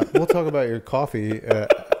 We'll talk about your coffee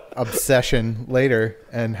obsession later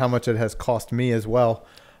and how much it has cost me as well.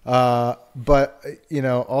 But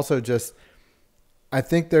also just, I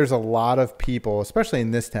think there's a lot of people, especially in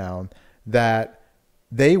this town, that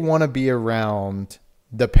they want to be around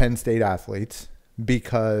the Penn State athletes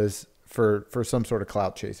because for some sort of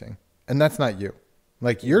clout chasing. And that's not you.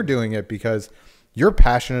 Like you're doing it because you're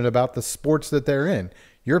passionate about the sports that they're in.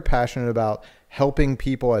 You're passionate about helping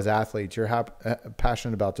people as athletes. You're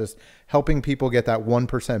passionate about just helping people get that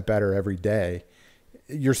 1% better every day,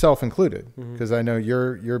 yourself included. Because I know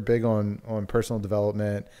you're big on personal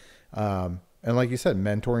development. And like you said,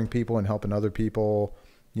 mentoring people and helping other people.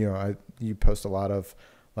 You post a lot of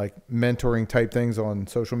like mentoring type things on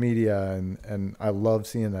social media, and I love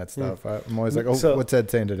seeing that stuff. I'm always like, oh, what's Ed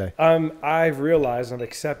saying today? I've realized and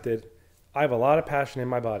accepted I have a lot of passion in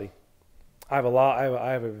my body. I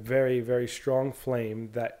have a very, very strong flame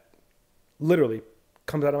that literally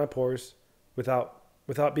comes out of my pores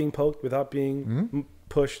without being poked, without being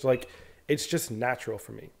pushed. Like, it's just natural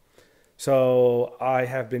for me. So I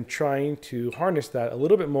have been trying to harness that a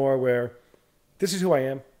little bit more, where this is who I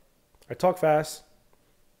am. I talk fast.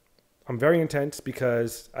 I'm very intense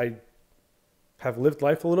because I have lived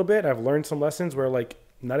life a little bit. I've learned some lessons where, like,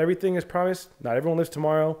 not everything is promised. Not everyone lives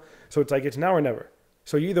tomorrow. So it's like, it's now or never.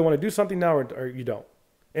 So you either want to do something now or you don't.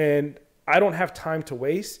 And I don't have time to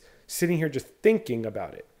waste sitting here just thinking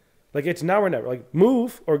about it. Like, it's now or never. Like,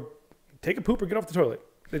 move or take a poop or get off the toilet.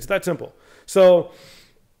 It's that simple. So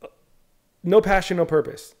no passion, no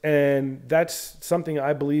purpose. And that's something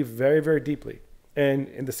I believe very, very deeply.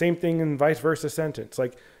 And the same thing in vice versa sentence.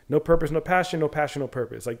 Like, no purpose, no passion, no passion, no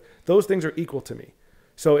purpose. Like, those things are equal to me.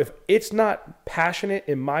 So if it's not passionate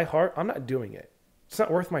in my heart, I'm not doing it. It's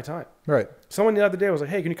not worth my time. Right. Someone the other day was like,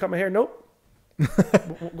 hey, can you cut my hair? Nope.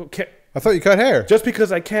 I thought you cut hair. Just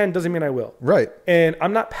because I can doesn't mean I will. Right. And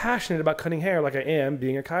I'm not passionate about cutting hair like I am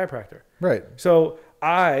being a chiropractor. Right. So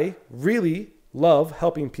I really love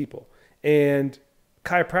helping people. And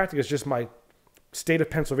chiropractic is just my state of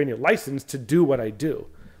Pennsylvania license to do what I do.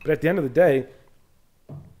 But at the end of the day,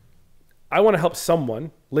 I want to help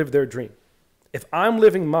someone live their dream. If I'm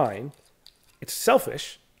living mine, it's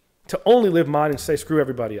selfish to only live mine and say, screw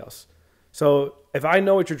everybody else. So if I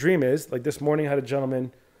know what your dream is, like this morning I had a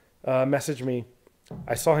gentleman message me.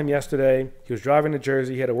 I saw him yesterday. He was driving to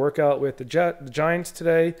Jersey. He had a workout with the Giants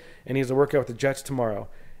today, and he has a workout with the Jets tomorrow.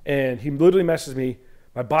 And he literally messaged me,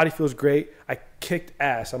 my body feels great. I kicked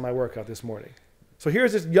ass on my workout this morning. So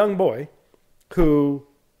here's this young boy who,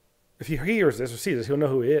 if he hears this or sees this, he'll know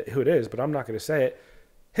who it is, but I'm not going to say it.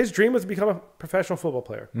 His dream was to become a professional football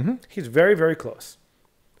player. Mm-hmm. He's very, very close.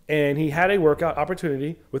 And he had a workout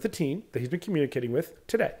opportunity with a team that he's been communicating with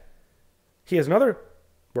today. He has another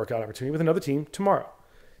workout opportunity with another team tomorrow.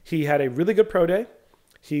 He had a really good pro day.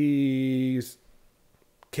 He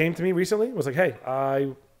came to me recently and was like, hey,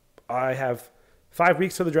 I have 5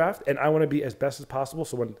 weeks to the draft, and I want to be as best as possible.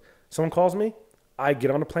 So when someone calls me, I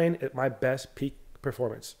get on a plane at my best peak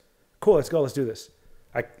performance. Cool, let's go. Let's do this.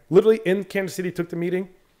 I literally in Kansas City took the meeting.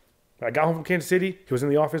 I got home from Kansas City. He was in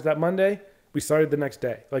the office that Monday. We started the next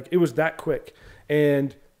day. Like, it was that quick.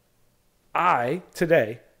 And I,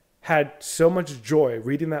 today, had so much joy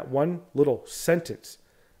reading that one little sentence,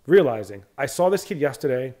 realizing I saw this kid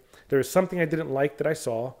yesterday. There was something I didn't like that I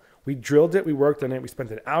saw. We drilled it. We worked on it. We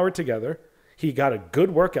spent an hour together. He got a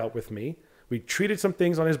good workout with me. We treated some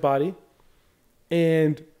things on his body.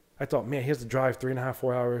 And I thought, man, he has to drive 3.5,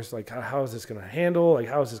 4 hours. Like, how is this going to handle? Like,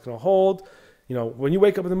 how is this going to hold? You know, when you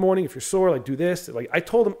wake up in the morning, if you're sore, like, do this. Like, I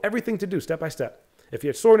told him everything to do step by step. If he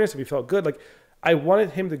had soreness, if he felt good, like, I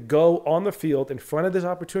wanted him to go on the field in front of this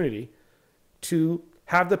opportunity to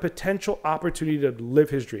have the potential opportunity to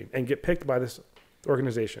live his dream and get picked by this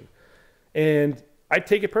organization. And I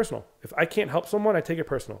take it personal. If I can't help someone, I take it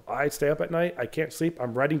personal. I stay up at night. I can't sleep.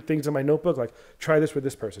 I'm writing things in my notebook, like, try this with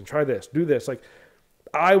this person, try this, do this. Like,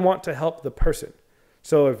 I want to help the person.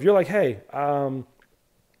 So if you're like, hey,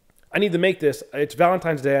 I need to make this. It's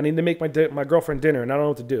Valentine's Day. I need to make my girlfriend dinner, and I don't know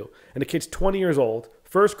what to do. And the kid's 20 years old,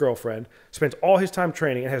 first girlfriend, spends all his time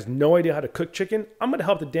training and has no idea how to cook chicken. I'm going to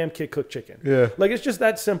help the damn kid cook chicken. Yeah. Like, it's just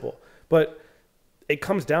that simple. But it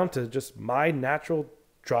comes down to just my natural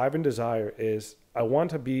drive and desire is I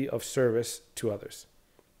want to be of service to others.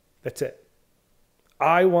 That's it.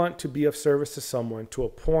 I want to be of service to someone to a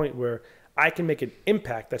point where I can make an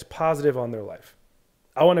impact that's positive on their life.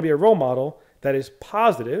 I want to be a role model that is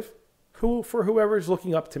positive for whoever is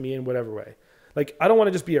looking up to me in whatever way. Like, I don't want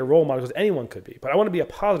to just be a role model because anyone could be, but I want to be a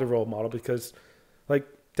positive role model because, like,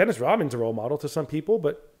 Dennis Rodman's a role model to some people,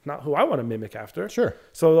 but not who I want to mimic after. Sure.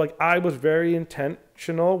 So, like, I was very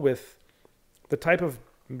intentional with the type of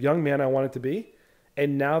young man I wanted to be.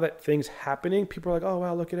 And now that things happening, people are like, oh,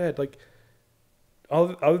 wow, look at Ed. Like,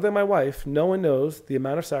 other than my wife, no one knows the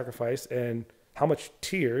amount of sacrifice and how much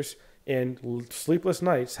tears and sleepless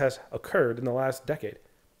nights has occurred in the last decade.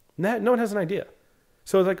 No one has an idea.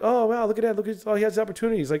 So it's like, oh, wow, look at that. Look at, oh, he has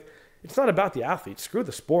opportunities. Like, it's not about the athlete. Screw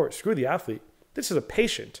the sport. Screw the athlete. This is a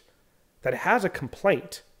patient that has a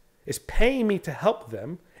complaint, is paying me to help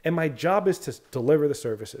them, and my job is to deliver the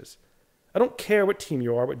services. I don't care what team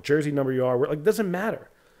you are, what jersey number you are. Like, it doesn't matter.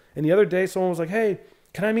 And the other day, someone was like, hey,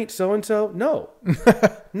 can I meet so-and-so? No.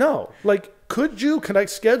 No. Like, could you? Can I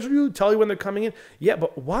schedule you? Tell you when they're coming in? Yeah,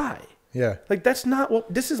 but why? Yeah. Like, that's not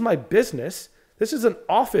what, this is my business. This is an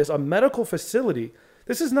office, a medical facility.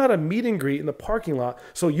 This is not a meet and greet in the parking lot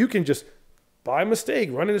so you can just, by mistake,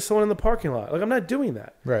 run into someone in the parking lot. Like, I'm not doing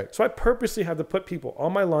that. Right. So I purposely have to put people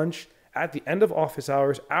on my lunch, at the end of office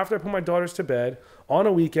hours, after I put my daughters to bed, on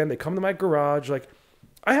a weekend. They come to my garage. Like,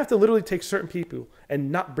 I have to literally take certain people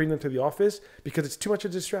and not bring them to the office because it's too much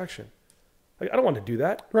of a distraction. Like, I don't want to do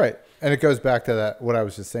that. Right. And it goes back to that, what I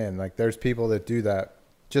was just saying. Like, there's people that do that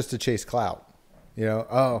just to chase clout. You know,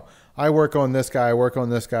 oh, I work on this guy, I work on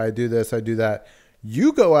this guy, I do this, I do that.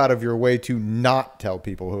 You go out of your way to not tell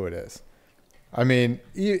people who it is. I mean,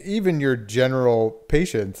 even your general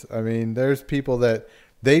patients. I mean, there's people that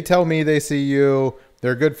they tell me they see you,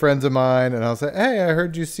 they're good friends of mine, and I'll say, hey, I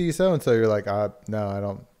heard you see so-and-so. You're like, no, I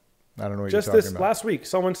don't know what you're talking about. Just this last week,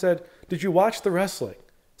 someone said, did you watch the wrestling?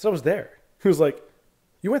 So I was there. He was like,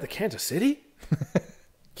 you went to Kansas City?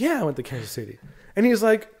 Yeah, I went to Kansas City. And he's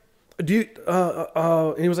like, do you,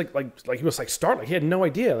 and he was like he was like startled. Like, he had no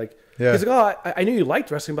idea. Like, yeah. He's like, oh, I knew you liked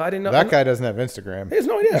wrestling, but I didn't know. That guy doesn't have Instagram. He has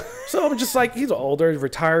no idea. So I'm just like, he's older,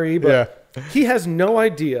 retiree, but yeah. He has no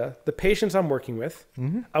idea the patients I'm working with.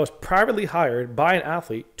 Mm-hmm. I was privately hired by an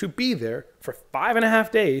athlete to be there for 5.5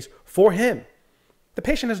 days for him. The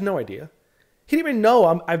patient has no idea. He didn't even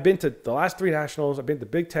know I've been to the last 3 nationals. I've been to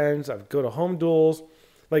Big Tens. I've go to home duels.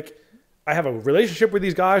 Like, I have a relationship with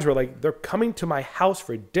these guys where, like, they're coming to my house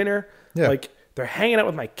for dinner. Yeah. Like, they're hanging out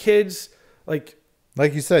with my kids. Like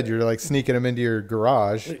you said, you're like sneaking them into your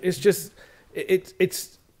garage. It's just,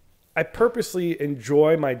 it's, I purposely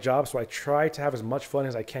enjoy my job, so I try to have as much fun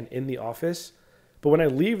as I can in the office. But when I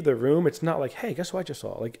leave the room, it's not like, hey, guess what I just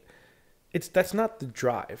saw? Like, that's not the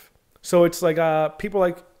drive. So it's like, people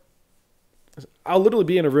like, I'll literally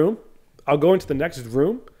be in a room. I'll go into the next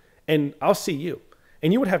room and I'll see you.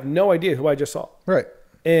 And you would have no idea who I just saw. Right.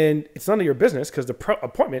 And it's none of your business because the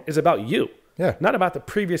appointment is about you. Yeah. Not about the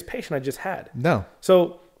previous patient I just had. No.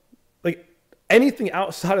 So, like, anything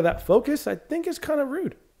outside of that focus, I think is kind of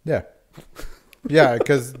rude. Yeah. Yeah,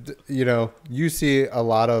 because, you know, you see a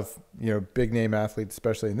lot of, you know, big name athletes,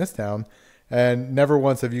 especially in this town, and never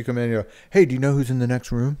once have you come in and go, hey, do you know who's in the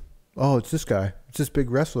next room? Oh, it's this guy. It's this big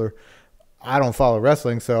wrestler. I don't follow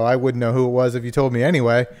wrestling, so I wouldn't know who it was if you told me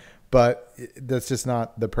anyway. But that's just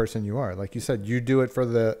not the person you are. Like you said, you do it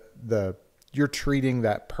for you're treating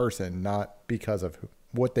that person, not because of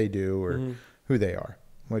what they do or who they are,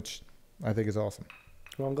 which I think is awesome.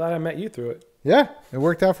 Well, I'm glad I met you through it. Yeah, it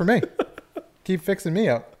worked out for me. Keep fixing me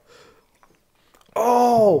up.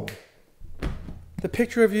 Oh, the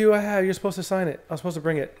picture of you I have, you're supposed to sign it. I was supposed to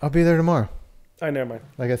bring it. I'll be there tomorrow. All right, never mind.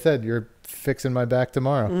 Like I said, you're fixing my back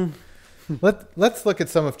tomorrow. Let's look at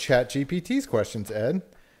some of ChatGPT's questions, Ed.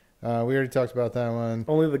 We already talked about that one.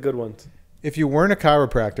 Only the good ones. If you weren't a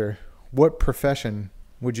chiropractor, what profession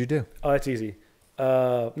would you do? Oh, that's easy.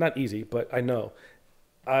 Not easy, but I know.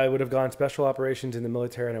 I would have gone special operations in the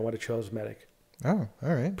military, and I would have chose medic. Oh,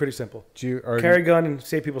 all right. Pretty simple. Carry a gun and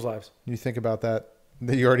save people's lives. You think about that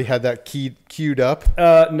you already had that queued up?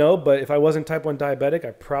 No, but if I wasn't type 1 diabetic,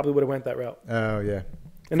 I probably would have went that route. Oh, yeah.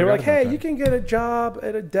 And they were like, hey, you can get a job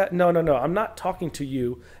at a No. I'm not talking to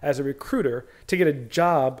you as a recruiter to get a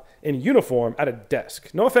job in uniform at a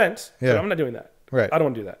desk. No offense, but I'm not doing that. Right. I don't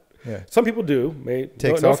want to do that. Yeah. Some people do.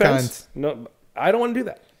 Takes no all offense. kinds. No, I don't want to do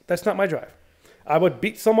that. That's not my drive. I would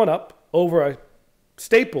beat someone up over a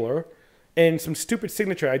stapler and some stupid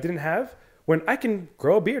signature I didn't have when I can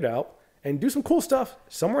grow a beard out and do some cool stuff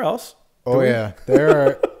somewhere else. Oh, yeah. There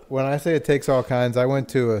are... When I say it takes all kinds, I went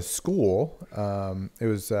to a school. It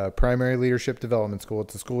was a primary leadership development school.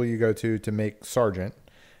 It's a school you go to make sergeant.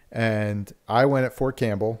 And I went at Fort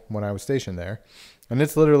Campbell when I was stationed there. And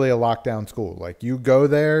it's literally a lockdown school. Like, you go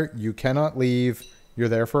there, you cannot leave. You're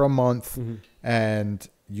there for a month, and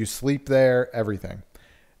you sleep there, everything.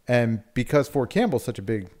 And because Fort Campbell's such a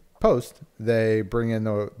big post, they bring in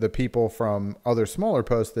the people from other smaller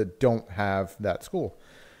posts that don't have that school.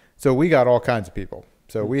 So we got all kinds of people.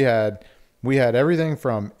 So we had everything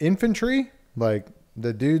from infantry, like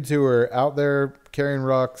the dudes who were out there carrying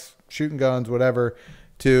rucks, shooting guns, whatever,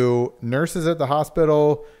 to nurses at the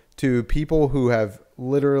hospital, to people who have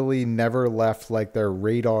literally never left like their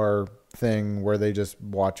radar thing where they just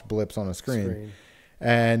watch blips on a screen.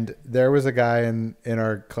 And there was a guy in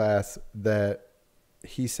our class that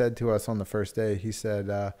he said to us on the first day, he said,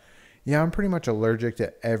 yeah, I'm pretty much allergic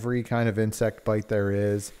to every kind of insect bite there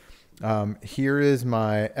is. Here is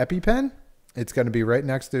my EpiPen. It's going to be right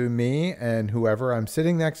next to me, and whoever I'm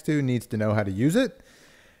sitting next to needs to know how to use it.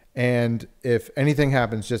 And if anything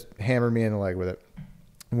happens, just hammer me in the leg with it.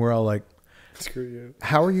 And we're all like, screw you.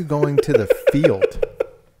 How are you going to the field?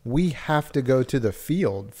 We have to go to the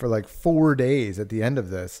field for like 4 days at the end of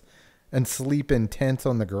this. and sleep in tents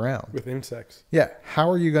on the ground with insects. Yeah. How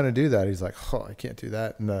are you going to do that? He's like, oh, I can't do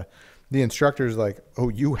that. And the instructor's like, oh,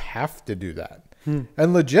 you have to do that.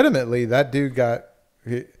 And legitimately, that dude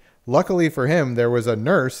luckily for him, there was a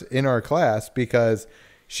nurse in our class because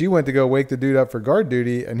she went to go wake the dude up for guard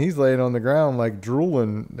duty, and he's laying on the ground like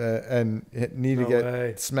drooling and needed to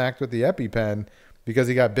get smacked with the EpiPen because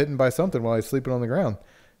he got bitten by something while he's sleeping on the ground.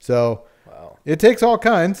 So it takes all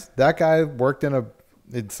kinds. That guy worked in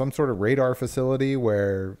some sort of radar facility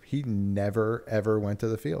where he never, ever went to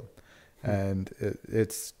the field. And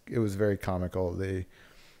it was very comical. The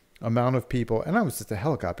amount of people, and I was just a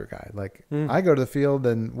helicopter guy. Like I go to the field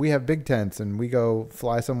and we have big tents and we go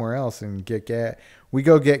fly somewhere else and get gas. We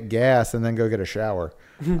go get gas and then go get a shower.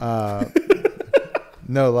 No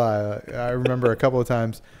lie. I remember a couple of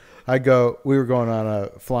times we were going on a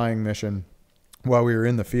flying mission while we were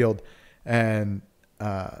in the field, and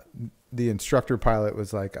the instructor pilot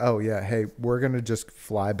was like, oh yeah, hey, we're going to just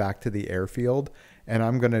fly back to the airfield and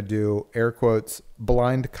I'm going to do air quotes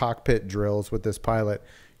blind cockpit drills with this pilot.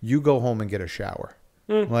 You go home and get a shower.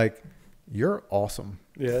 Like, you're awesome.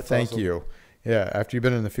 Yeah, that's Thank awesome. you. Yeah, after you've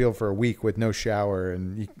been in the field for a week with no shower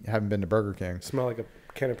and you haven't been to Burger King. Smell like a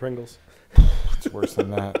can of Pringles. It's worse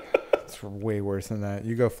than that. It's way worse than that.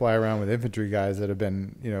 You go fly around with infantry guys that have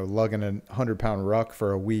been, lugging a 100-pound ruck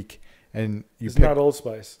for a week, and it's not Old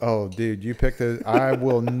Spice. Oh, dude, you pick those. I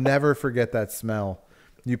will never forget that smell.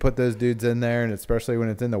 You put those dudes in there, and especially when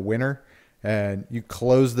it's in the winter, and you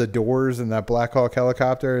close the doors in that Black Hawk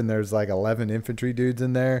helicopter, and there's like 11 infantry dudes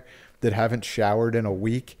in there that haven't showered in a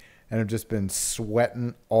week and have just been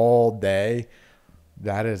sweating all day.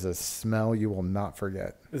 That is a smell you will not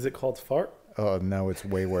forget. Is it called fart? Oh, no, it's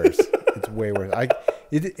way worse. It's way worse.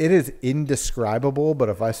 It is indescribable, but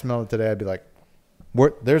if I smell it today, I'd be like,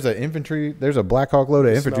 there's a Black Hawk load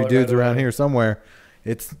of infantry dudes around here somewhere.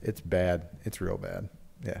 It's bad. It's real bad.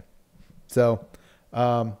 Yeah. So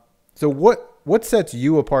what sets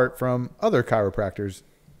you apart from other chiropractors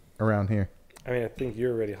around here? I mean, I think you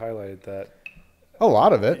already highlighted that. A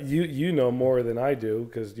lot of it. You know more than I do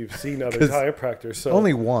because you've seen other chiropractors. So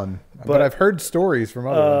only one, but I've heard stories from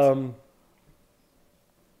other ones.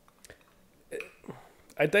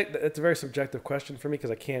 I think it's a very subjective question for me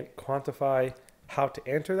because I can't quantify how to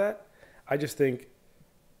answer that. I just think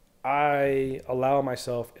I allow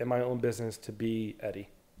myself in my own business to be Eddie.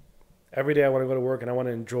 Every day I want to go to work and I want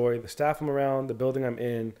to enjoy the staff I'm around, the building I'm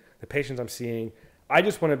in, the patients I'm seeing. I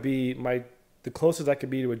just want to be the closest I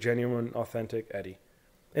could be to a genuine, authentic Eddie.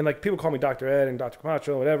 And like people call me Dr. Ed and Dr.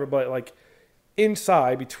 Camacho, whatever, but like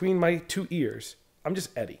inside, between my two ears, I'm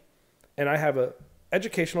just Eddie. And I have a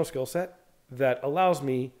educational skill set that allows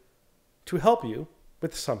me to help you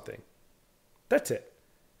with something. That's it.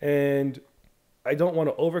 And I don't want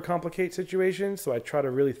to overcomplicate situations, so I try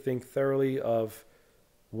to really think thoroughly of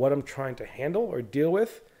what I'm trying to handle or deal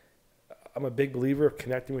with. I'm a big believer of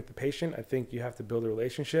connecting with the patient. I think you have to build a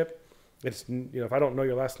relationship. It's, if I don't know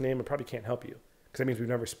your last name, I probably can't help you because that means we've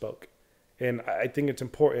never spoke. And I think it's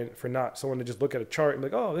important for not someone to just look at a chart and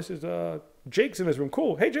like, oh, this is Jake's in this room.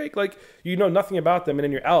 Cool. Hey, Jake. Like, you know nothing about them and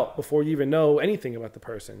then you're out before you even know anything about the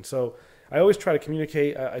person. So I always try to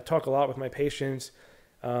communicate. I talk a lot with my patients.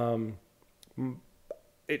 It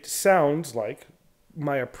sounds like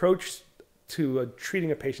my approach to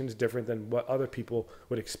treating a patient is different than what other people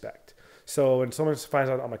would expect. So when someone finds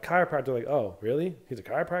out I'm a chiropractor, they're like, oh, really? He's a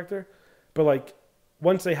chiropractor? But like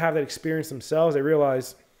once they have that experience themselves, they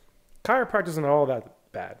realize chiropractors aren't all that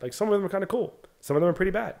bad. Like some of them are kind of cool. Some of them are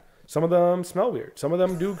pretty bad. Some of them smell weird. Some of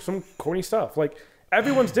them do some corny stuff. Like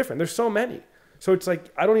everyone's different. There's so many. So it's like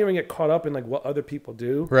I don't even get caught up in like what other people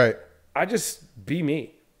do. Right. I just be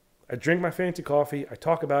me. I drink my fancy coffee. I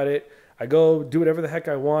talk about it. I go do whatever the heck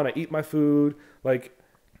I want. I eat my food. Like,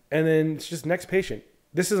 and then it's just next patient.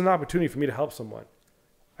 This is an opportunity for me to help someone.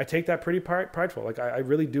 I take that pretty prideful. Like I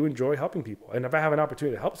really do enjoy helping people. And if I have an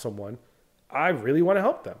opportunity to help someone, I really want to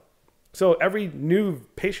help them. So every new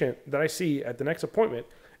patient that I see at the next appointment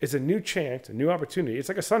is a new chance, a new opportunity. It's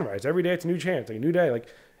like a sunrise. Every day it's a new chance, like a new day. Like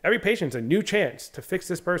every patient's a new chance to fix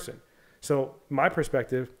this person. So my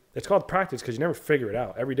perspective, it's called practice because you never figure it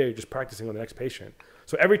out. Every day you're just practicing on the next patient.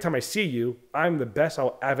 So every time I see you, I'm the best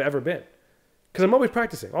I've ever been because I'm always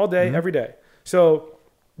practicing all day, every day. So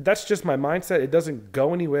that's just my mindset. It doesn't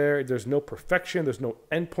go anywhere. There's no perfection. There's no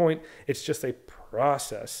endpoint. It's just a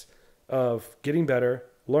process of getting better,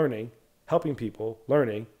 learning, helping people,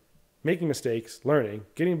 learning, making mistakes, learning,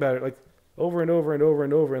 getting better, like over and over and over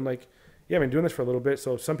and over. And like, yeah, I've been doing this for a little bit.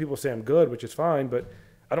 So some people say I'm good, which is fine, but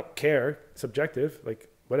I don't care. It's subjective, like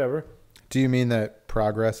whatever. Do you mean that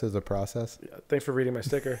progress is a process? Yeah, thanks for reading my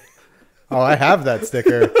sticker. Oh, I have that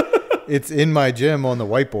sticker. It's in my gym on the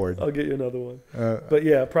whiteboard. I'll get you another one. But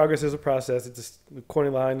yeah, progress is a process. It's just a corny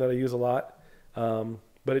line that I use a lot.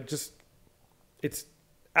 But it's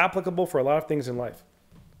applicable for a lot of things in life.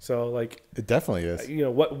 So like it definitely is. You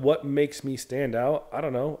know, what makes me stand out? I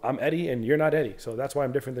don't know. I'm Eddie and you're not Eddie. So that's why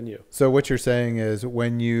I'm different than you. So what you're saying is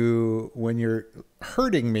when you're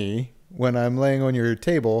hurting me when I'm laying on your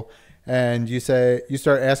table and you start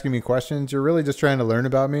asking me questions, you're really just trying to learn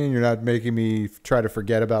about me and you're not making me try to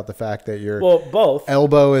forget about the fact that your both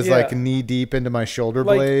elbow is like knee deep into my shoulder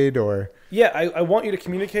blade or. Yeah. I want you to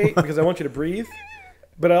communicate because I want you to breathe.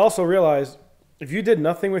 But I also realize if you did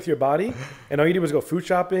nothing with your body and all you did was go food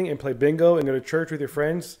shopping and play bingo and go to church with your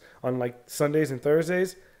friends on like Sundays and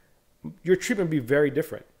Thursdays, your treatment would be very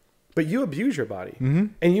different. But you abuse your body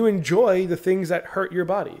and you enjoy the things that hurt your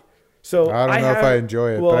body. So I don't know if I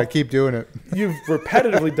enjoy it, but I keep doing it. You've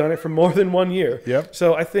repetitively done it for more than 1 year. Yep.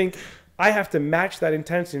 So I think I have to match that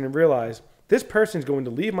intensity and realize this person's going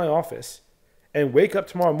to leave my office and wake up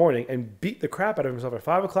tomorrow morning and beat the crap out of himself at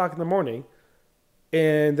 5 o'clock in the morning.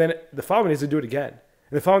 And then the following days to do it again.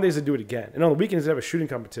 And the following days to do it again. And on the weekends they have a shooting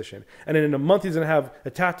competition. And then in a month he's going to have a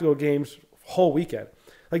tactical games whole weekend.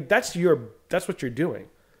 Like that's what you're doing.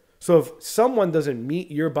 So if someone doesn't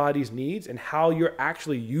meet your body's needs and how you're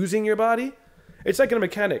actually using your body, it's like in a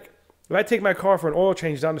mechanic. If I take my car for an oil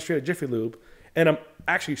change down the street at Jiffy Lube and I'm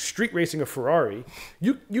actually street racing a Ferrari,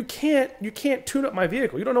 you can't tune up my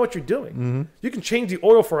vehicle. You don't know what you're doing. You can change the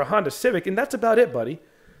oil for a Honda Civic and that's about it, buddy.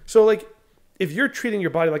 So like if you're treating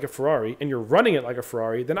your body like a Ferrari and you're running it like a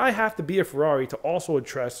Ferrari, then I have to be a Ferrari to also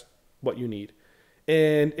address what you need.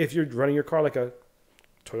 And if you're running your car like a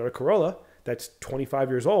Toyota Corolla that's 25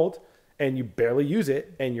 years old and you barely use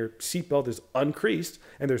it and your seatbelt is uncreased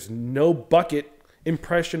and there's no bucket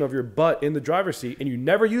impression of your butt in the driver's seat and you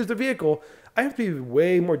never use the vehicle, I have to be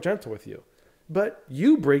way more gentle with you. But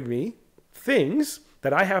you bring me things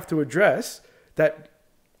that I have to address that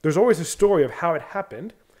there's always a story of how it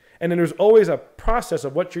happened. And then there's always a process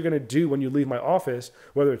of what you're going to do when you leave my office,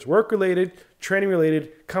 whether it's work-related,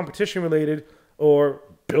 training-related, competition-related, or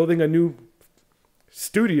building a new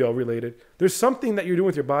studio-related. There's something that you're doing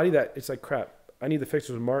with your body that it's like, crap, I need to fix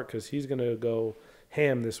this with Mark because he's going to go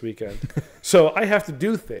ham this weekend. So I have to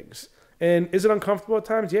do things. And is it uncomfortable at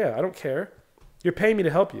times? Yeah, I don't care. You're paying me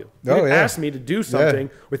to help you. You didn't ask me to do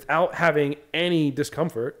something without having any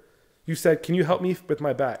discomfort. You said, can you help me with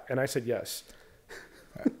my back? And I said, yes.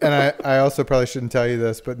 And I also probably shouldn't tell you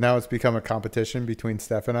this, but now it's become a competition between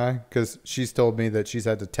Steph and I because she's told me that she's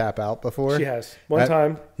had to tap out before. She has. One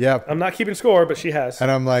time. Yeah. I'm not keeping score, but she has.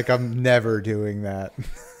 And I'm like, I'm never doing that.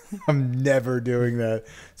 I'm never doing that.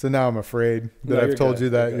 So now I'm afraid that I've told you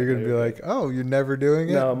that. You're going to be like, oh, you're never doing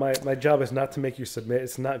it? No, my job is not to make you submit.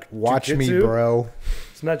 It's not Watch jiu-jitsu. me, bro.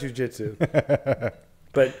 It's not jujitsu.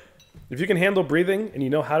 But if you can handle breathing and you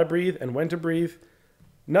know how to breathe and when to breathe,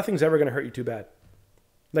 nothing's ever going to hurt you too bad.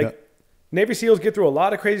 Like Navy SEALs get through a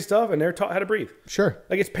lot of crazy stuff and they're taught how to breathe. Sure.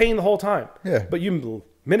 Like it's pain the whole time. Yeah. But you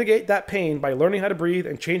mitigate that pain by learning how to breathe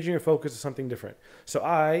and changing your focus to something different. So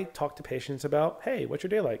I talk to patients about, hey, what's your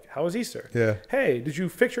day like? How was Easter? Yeah. Hey, did you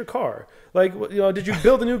fix your car? Like, did you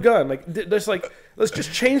build a new gun? Like, let's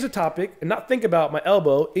just change the topic and not think about my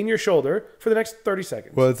elbow in your shoulder for the next 30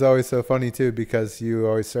 seconds. Well, it's always so funny too because you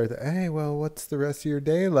always start the, hey, well, what's the rest of your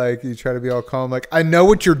day like? You try to be all calm, like, I know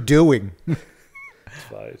what you're doing. It's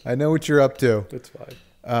fine. I know what you're up to. It's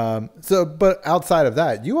fine. But outside of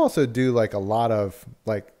that, you also do like a lot of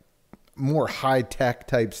like more high tech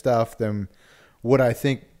type stuff than what I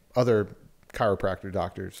think other chiropractor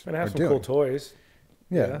doctors And I have are some doing. cool toys.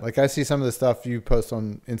 Yeah, like I see some of the stuff you post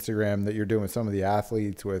on Instagram that you're doing with some of the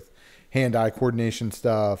athletes with hand-eye coordination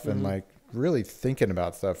stuff and like really thinking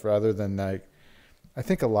about stuff rather than like, I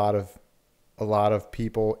think a lot of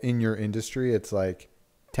people in your industry, it's like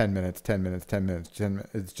 10 minutes, 10 minutes, 10 minutes, 10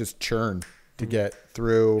 minutes. It's just churn to get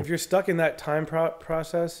through. If you're stuck in that time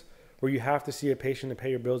process where you have to see a patient and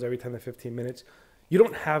pay your bills every 10 to 15 minutes, you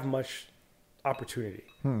don't have much opportunity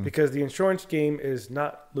because the insurance game is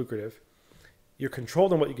not lucrative. You're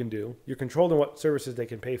controlled on what you can do. You're controlled on what services they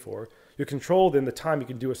can pay for. You're controlled in the time you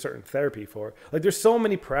can do a certain therapy for. Like there's so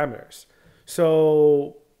many parameters.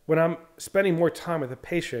 So when I'm spending more time with a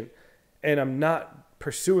patient and I'm not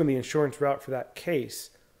pursuing the insurance route for that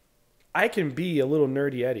case, I can be a little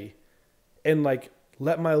nerdy Eddie and like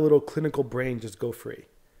let my little clinical brain just go free.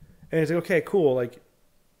 And it's like, okay, cool. Like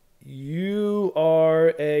you are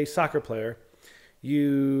a soccer player.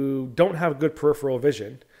 You don't have good peripheral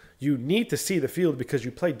vision. You need to see the field because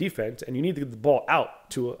you play defense and you need to get the ball out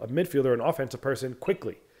to a midfielder or an offensive person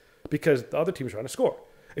quickly because the other team is trying to score.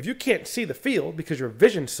 if you can't see the field because your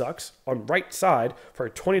vision sucks on right side for a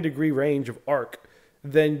 20-degree range of arc,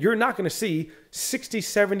 then you're not going to see 60,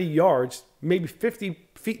 70 yards, maybe 50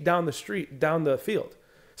 feet down the field.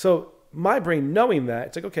 So my brain knowing that,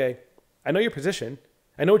 it's like, okay, I know your position.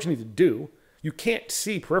 I know what you need to do. You can't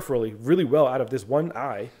see peripherally really well out of this one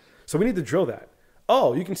eye. So we need to drill that.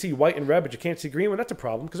 Oh, you can see white and red, but you can't see green. Well, that's a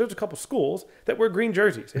problem because there's a couple schools that wear green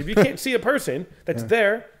jerseys. And if you can't see a person that's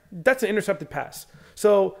there, that's an intercepted pass.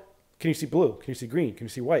 So can you see blue? Can you see green? Can you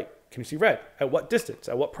see white? Can you see red? At what distance?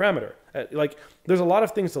 At what parameter? There's a lot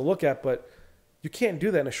of things to look at, but you can't do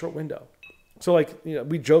that in a short window. So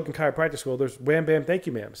we joke in chiropractic school, there's wham, bam, thank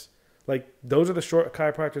you, ma'ams. Those are the short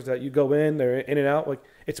chiropractors that you go in, they're in and out.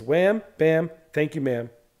 It's wham, bam, thank you, ma'am.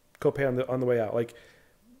 Copay on the way out.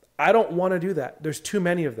 I don't want to do that. There's too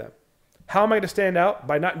many of them. How am I going to stand out?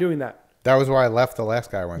 By not doing that. That was why I left the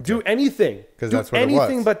last guy I went to. Do anything. Because that's what it was. Do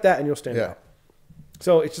anything but that and you'll stand out.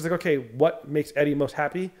 So it's just okay, what makes Eddie most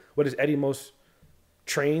happy? What is Eddie most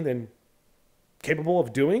trained and capable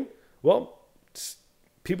of doing? Well,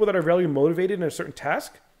 people that are very motivated in a certain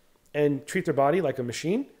task and treat their body like a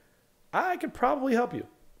machine, I could probably help you.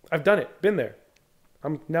 I've done it, been there.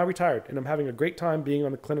 I'm now retired and I'm having a great time being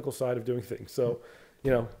on the clinical side of doing things. So,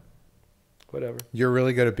 whatever. You're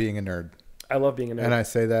really good at being a nerd. I love being a nerd. And I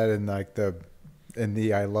say that in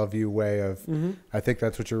the I love you way of, I think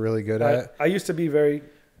that's what you're really good at. I used to be very...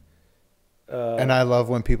 and I love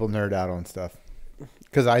when people nerd out on stuff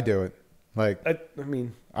because I do it. I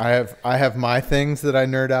have my things that I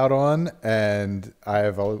nerd out on, and I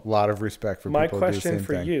have a lot of respect for people who do the same thing. My question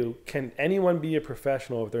for you, can anyone be a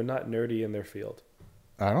professional if they're not nerdy in their field?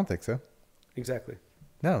 I don't think so. Exactly.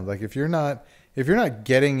 No, if you're not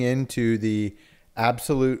getting into the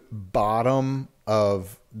absolute bottom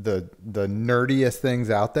of the nerdiest things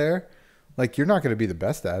out there, you're not going to be the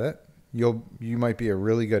best at it. You might be a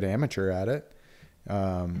really good amateur at it.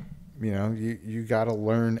 You got to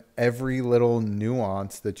learn every little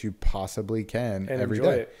nuance that you possibly can and every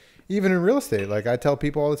enjoy day. It. Even in real estate, I tell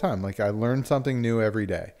people all the time, I learn something new every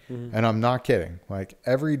day, and I'm not kidding.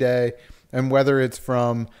 Every day, and whether it's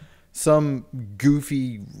from some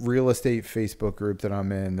goofy real estate Facebook group that I'm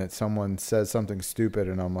in that someone says something stupid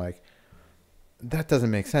and I'm like, that doesn't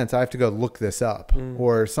make sense. I have to go look this up,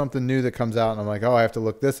 or something new that comes out and I'm like, oh, I have to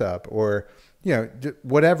look this up, or,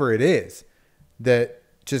 whatever it is, that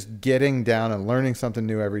just getting down and learning something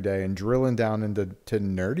new every day and drilling down into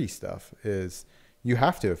nerdy stuff is, you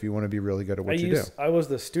have to, if you want to be really good at what you do. I was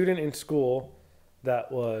the student in school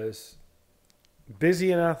that was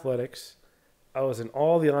busy in athletics. I was in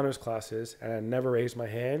all the honors classes, and I never raised my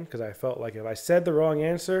hand because I felt like if I said the wrong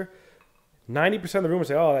answer, 90% of the room would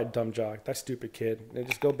say, oh, that dumb jock, that stupid kid. And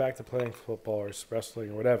just go back to playing football or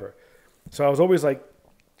wrestling or whatever. So I was always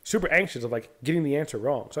super anxious of getting the answer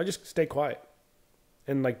wrong. So I just stayed quiet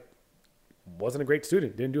and wasn't a great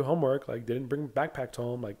student. Didn't do homework, didn't bring backpacks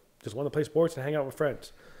home, just wanted to play sports and hang out with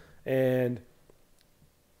friends. And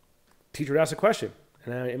teacher would ask a question.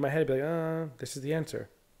 And in my head, I'd be like, this is the answer.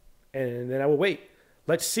 And then I would wait.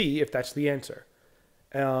 Let's see if that's the answer.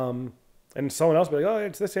 And someone else would be like, oh,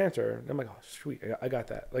 it's this answer. And I'm like, oh, sweet. I got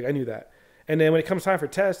that. I knew that. And then when it comes time for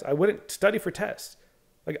tests, I wouldn't study for tests.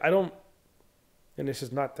 And this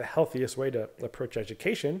is not the healthiest way to approach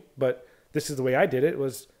education, but this is the way I did it.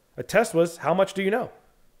 A test was, how much do you know?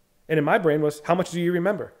 And in my brain was, how much do you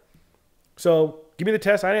remember? So give me the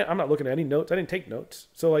test. I'm not looking at any notes. I didn't take notes.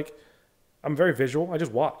 So I'm very visual. I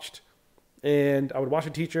just watched. And I would watch a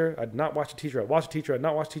teacher. I'd not watch a teacher. I'd watch a teacher. I'd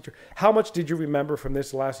not watch a teacher. How much did you remember from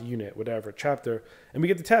this last unit, whatever, chapter? And we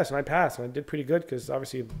get the test, and I passed. And I did pretty good because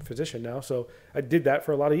obviously I'm a physician now. So I did that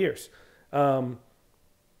for a lot of years.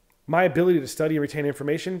 My ability to study and retain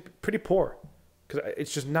information, pretty poor because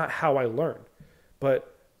it's just not how I learn.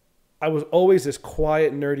 But I was always this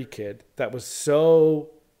quiet, nerdy kid that was so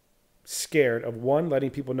scared of, one, letting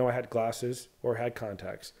people know I had glasses or had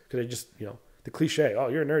contacts because I just, the cliche, oh,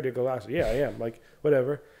 you're a nerd, you go glasses. Yeah, I am.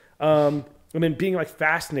 Whatever. And then being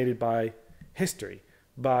fascinated by history,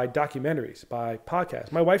 by documentaries, by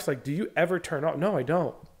podcasts. My wife's like, do you ever turn off? No, I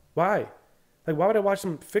don't. Why? Why would I watch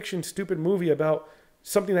some fiction, stupid movie about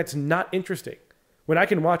something that's not interesting when I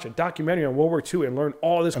can watch a documentary on World War II and learn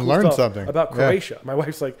all this cool stuff about Croatia? Yeah. My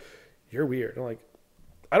wife's like, you're weird. I'm like,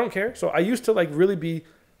 I don't care. So I used to really be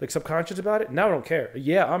subconscious about it. Now I don't care.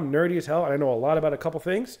 Yeah, I'm nerdy as hell. And I know a lot about a couple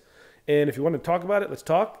things. And if you want to talk about it, let's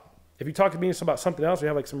talk. If you talk to me about something else, we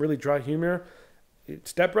have some really dry humor.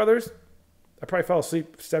 Step Brothers, I probably fell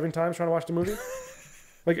asleep 7 times trying to watch the movie.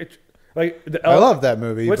 The Elf. I love that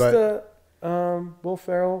movie. What's the Will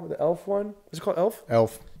Ferrell, the Elf one? Is it called Elf?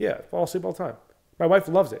 Elf. Yeah, I fall asleep all the time. My wife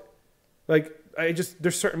loves it.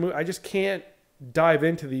 there's certain, I just can't dive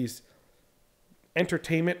into these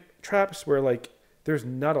entertainment traps where like there's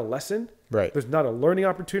not a lesson. Right. There's not a learning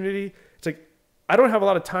opportunity. It's like, I don't have a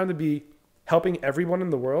lot of time to be helping everyone in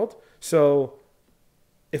the world. So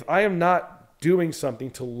if I am not doing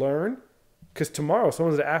something to learn, because tomorrow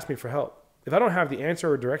someone's going to ask me for help. If I don't have the answer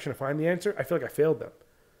or direction to find the answer, I feel like I failed them.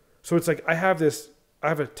 So it's like I have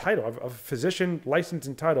a title, I have a physician license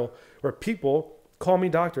and title where people call me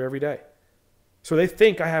doctor every day. So they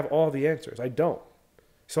think I have all the answers. I don't.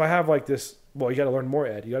 So I have like this, well, you got to learn more,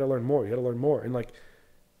 Ed. You got to learn more. You got to learn more. And like,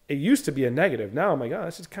 it used to be a negative. Now I'm like, oh,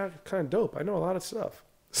 this is kind of dope. I know a lot of stuff.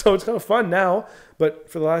 So it's kind of fun now. But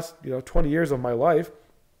for the last 20 years of my life,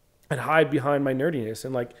 I'd hide behind my nerdiness.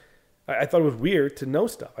 And like, I thought it was weird to know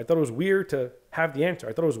stuff. I thought it was weird to have the answer.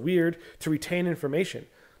 I thought it was weird to retain information.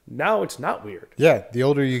 Now it's not weird. Yeah. The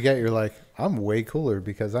older you get, you're like, I'm way cooler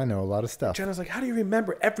because I know a lot of stuff. Jenna's like, how do you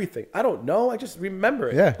remember everything? I don't know. I just remember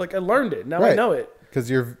it. Yeah. Like I learned it. Now Right. I know it.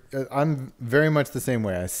 Because I'm very much the same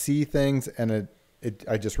way. I see things and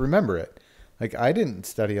I just remember it. Like I didn't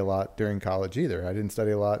study a lot during college either. I didn't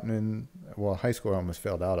study a lot high school I almost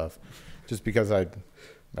failed out of just because I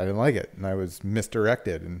didn't like it and I was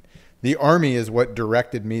misdirected. And the Army is what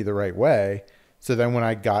directed me the right way. So then when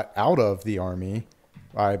I got out of the Army,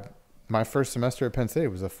 my first semester at Penn State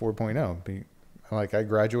was a 4.0. Like I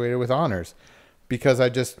graduated with honors because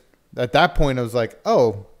at that point I was like,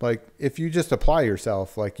 oh, like if you just apply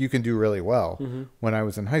yourself, like you can do really well. Mm-hmm. When I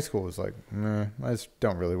was in high school, it was like, I just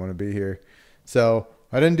don't really want to be here. So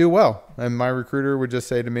I didn't do well. And my recruiter would just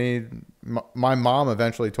say to me, my mom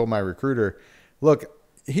eventually told my recruiter, look,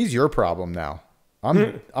 he's your problem now.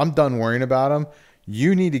 I'm done worrying about him.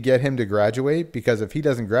 You need to get him to graduate because if he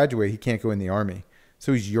doesn't graduate, he can't go in the Army.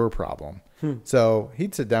 So he's your problem. So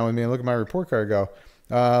he'd sit down with me and look at my report card and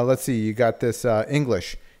go, let's see, you got this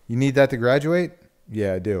English. You need that to graduate?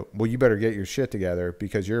 Yeah, I do. Well, you better get your shit together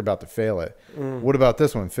because you're about to fail it. What about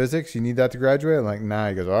this one? Physics? You need that to graduate? I'm like, nah.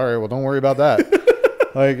 He goes, all right, well, don't worry about that.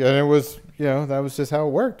 Like, and it was, that was just how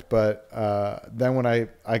it worked. But then when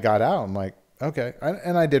I got out, I'm like, okay.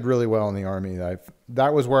 And I did really well in the Army.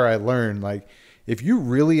 That was where I learned, like, if you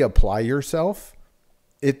really apply yourself,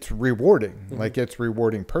 it's rewarding. Mm-hmm. Like, it's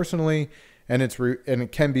rewarding personally, and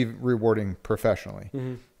it can be rewarding professionally.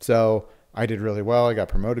 Mm-hmm. So I did really well. I got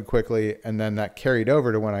promoted quickly, and then that carried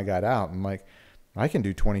over to when I got out. I'm like, I can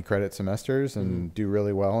do 20 credit semesters and do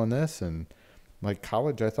really well in this. And like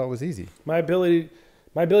college, I thought was easy. My ability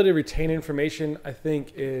to retain information, I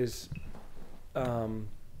think, is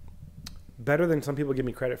better than some people give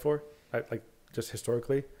me credit for. Like just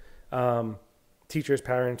historically, teachers,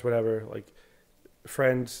 parents, whatever, like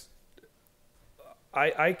friends.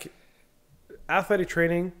 Athletic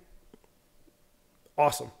training,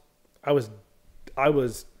 awesome. I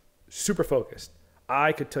was super focused.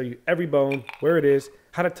 I could tell you every bone, where it is,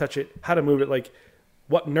 how to touch it, how to move it, like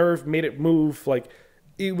what nerve made it move. Like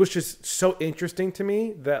it was just so interesting to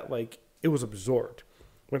me that like it was absorbed.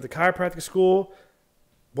 Went to chiropractic school.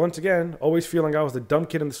 Once again, always feeling I was the dumb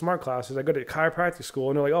kid in the smart classes. I go to chiropractic school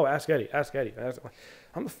and they're like, "Oh, ask Eddie."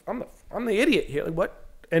 I'm the idiot here. Like what?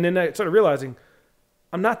 And then I started realizing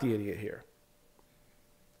I'm not the idiot here.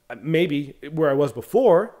 Maybe where I was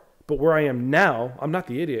before, but where I am now, I'm not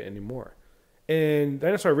the idiot anymore. And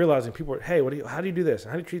then I started realizing people were, "Hey, how do you do this?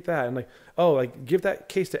 How do you treat that?" And like, "Oh, like give that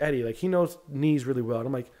case to Eddie. Like he knows knees really well." And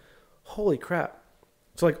I'm like, "Holy crap!"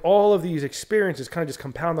 So like all of these experiences kind of just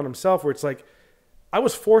compound on himself. Where it's like I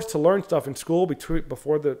was forced to learn stuff in school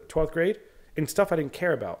before the 12th grade and stuff I didn't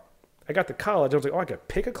care about. I got to college. I was like, "Oh, I could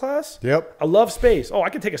pick a class. Yep. I love space. Oh, I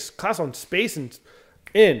could take a class on space and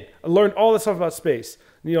I learned all this stuff about space.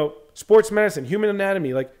 Sports medicine, human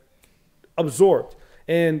anatomy, like absorbed."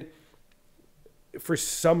 And for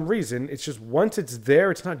some reason, it's just once it's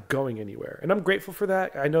there, it's not going anywhere. And I'm grateful for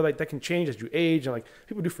that. I know that can change as you age and like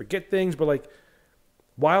people do forget things, but like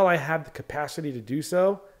while I have the capacity to do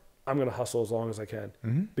so, I'm going to hustle as long as I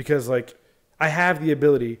can because like I have the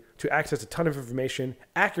ability to access a ton of information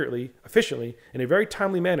accurately, efficiently, in a very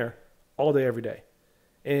timely manner all day, every day.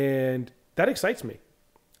 And that excites me.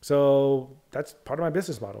 So that's part of my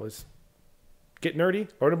business model is get nerdy,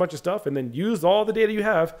 learn a bunch of stuff, and then use all the data you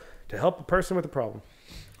have to help a person with a problem.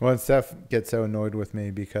 Well, and Steph gets so annoyed with me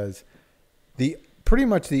because pretty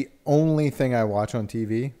much the only thing I watch on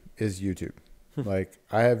TV is YouTube. Like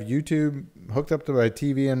I have YouTube hooked up to my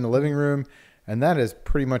TV in the living room, and that is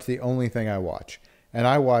pretty much the only thing I watch. And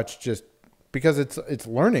I watch just because it's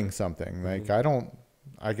learning something. Like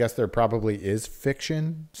I guess there probably is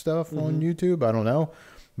fiction stuff on YouTube. I don't know.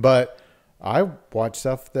 But I watch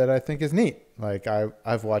stuff that I think is neat. Like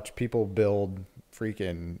I've watched people build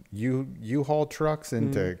freaking U-Haul trucks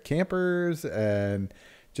into campers and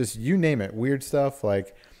just you name it, weird stuff.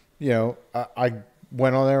 Like, you know, I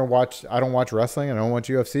went on there and watched, I don't watch wrestling and I don't watch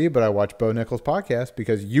UFC, but I watched Bo Nichols' podcast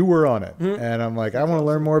because you were on it. And I'm like, I want to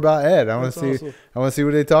learn more about Ed. I want to see, I want to see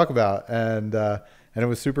what they talk about. And it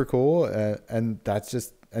was super cool. And that's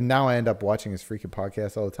just, and now I end up watching his freaking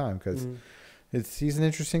podcast all the time because he's an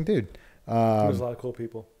interesting dude. There's a lot of cool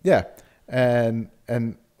people. Yeah. And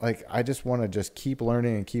like, I just want to just keep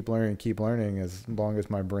learning and keep learning and keep learning as long as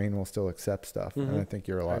my brain will still accept stuff. And I think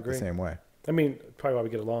you're a lot the same way. I mean, probably why we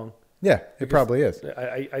get along. Yeah, it probably is.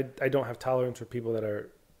 I don't have tolerance for people that are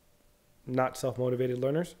not self-motivated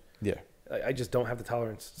learners. Yeah. I just don't have the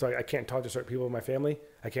tolerance. So I can't talk to certain people in my family.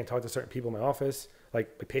 I can't talk to certain people in my office,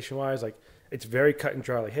 like patient-wise. Like, it's very cut and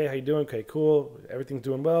dry. Like, hey, how you doing? Okay, cool. Everything's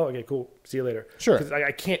doing well. Okay, cool. See you later. Sure. Because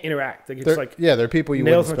I can't interact. Like, it's like, yeah, they're people you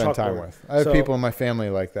wouldn't spend time with. I have people in my family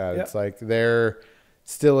like that. Yeah. It's like they're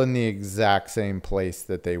still in the exact same place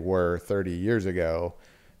that they were 30 years ago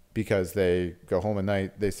because they go home at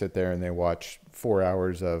night, they sit there and they watch 4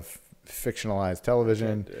 hours of fictionalized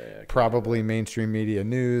television, probably mainstream media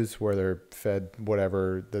news where they're fed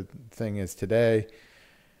whatever the thing is today.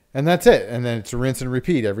 And that's it. And then it's rinse and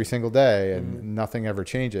repeat every single day and nothing ever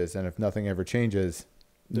changes. And if nothing ever changes,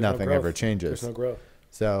 nothing ever changes. There's no growth.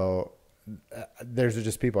 So there's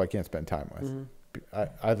just people I can't spend time with.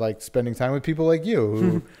 I like spending time with people like you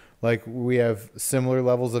who like we have similar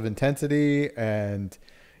levels of intensity and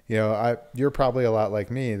you know, you're probably a lot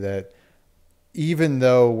like me that even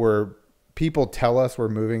though people tell us we're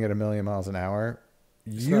moving at 1,000,000 miles an hour,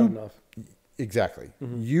 it's not enough. Exactly.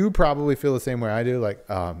 You probably feel the same way I do. Like,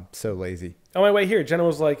 oh, I'm so lazy. On my way here, Jenna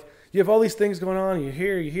was like, you have all these things going on. You're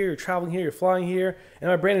here, you're traveling here, you're flying here. And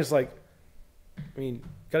my brain is like, I mean,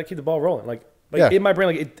 got to keep the ball rolling. Like in my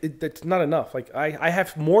brain, like it's not enough. Like I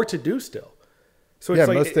have more to do still. So it's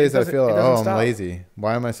like, most days I feel, I'm stop. lazy.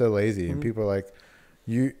 Why am I so lazy? And people are like,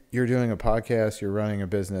 you're doing a podcast, you're running a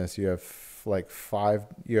business, you have like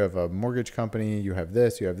you have a mortgage company, you have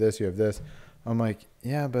this, you have this, you have this. I'm like,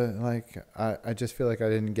 yeah, but like, I just feel like I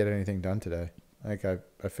didn't get anything done today. Like I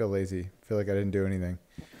feel lazy. I feel like I didn't do anything.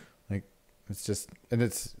 Like it's just, and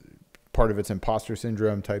it's part of it's imposter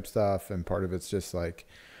syndrome type stuff. And part of it's just like,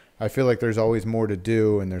 I feel like there's always more to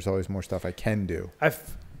do and there's always more stuff I can do.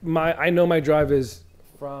 I know my drive is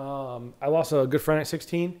from, I lost a good friend at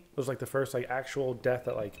 16. It was like the first like actual death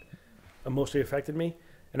that like emotionally affected me.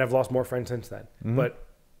 And I've lost more friends since then. But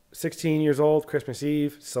 16 years old, Christmas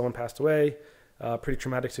Eve, someone passed away, pretty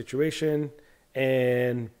traumatic situation.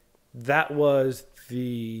 And that was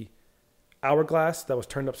the hourglass that was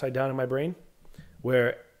turned upside down in my brain,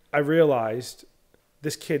 where I realized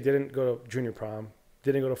this kid didn't go to junior prom,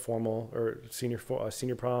 didn't go to formal or senior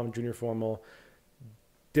prom, junior formal,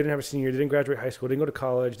 didn't have a senior, didn't graduate high school, didn't go to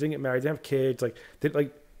college, didn't get married, didn't have kids, like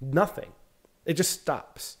nothing. It just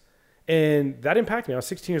stops. And that impacted me. I was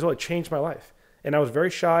 16 years old. It changed my life. And I was very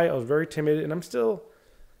shy. I was very timid. And I'm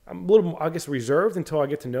a little, I guess, reserved until I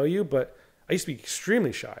get to know you. But I used to be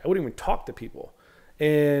extremely shy. I wouldn't even talk to people.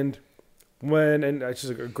 And it's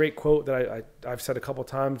just a great quote that I've said a couple of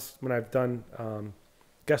times when I've done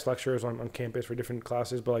guest lectures on campus for different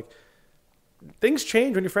classes. But like, things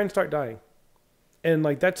change when your friends start dying. And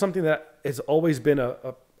like, that's something that has always been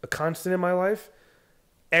a constant in my life.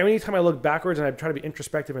 Every time I look backwards and I try to be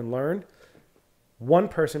introspective and learn, one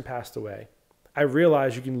person passed away. I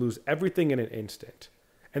realized you can lose everything in an instant,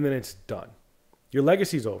 and then it's done. Your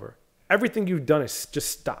legacy's over. Everything you've done just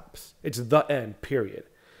stops. It's the end, period.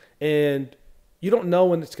 And you don't know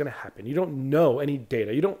when it's going to happen. You don't know any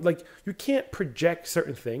data. You can't project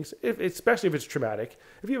certain things, especially if it's traumatic.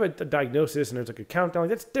 If you have a diagnosis and there's like a countdown,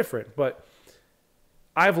 that's different. But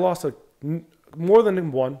I've lost more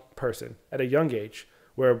than one person at a young age,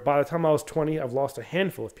 where by the time I was 20, I've lost a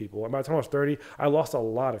handful of people. And by the time I was 30, I lost a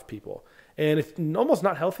lot of people. And it's almost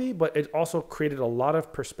not healthy, but it also created a lot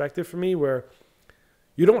of perspective for me where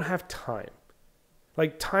you don't have time.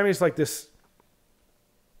 Like, time is like this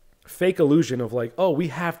fake illusion of like, oh, we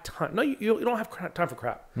have time. No, you don't have time for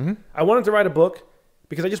crap. I wanted to write a book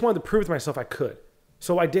because I just wanted to prove to myself I could.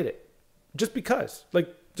 So I did it. Just because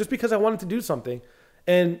I wanted to do something.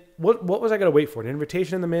 And what was I going to wait for? An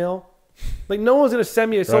invitation in the mail? Like, no one's going to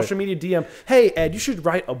send me a social media DM, hey, Ed, you should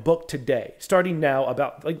write a book today, starting now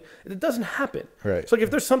about, like, it doesn't happen. Right. So, like,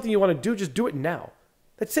 if there's something you want to do, just do it now.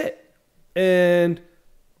 That's it. And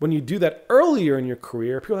when you do that earlier in your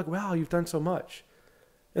career, people are like, wow, you've done so much.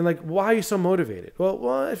 And, like, why are you so motivated?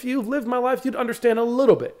 Well, if you've lived my life, you'd understand a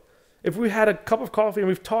little bit. If we had a cup of coffee and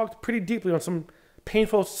we've talked pretty deeply on some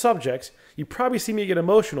painful subjects, you'd probably see me get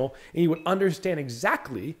emotional and you would understand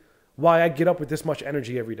exactly why I get up with this much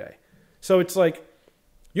energy every day. So it's like,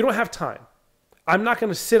 you don't have time. I'm not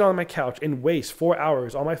going to sit on my couch and waste 4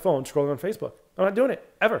 hours on my phone scrolling on Facebook. I'm not doing it.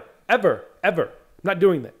 Ever. I'm not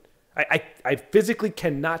doing that. I physically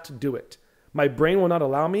cannot do it. My brain will not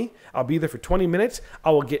allow me. I'll be there for 20 minutes.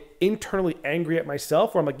 I will get internally angry at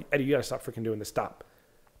myself, where I'm like, Eddie, you got to stop freaking doing this. Stop.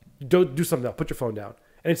 Do something else. Put your phone down.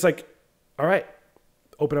 And it's like, all right,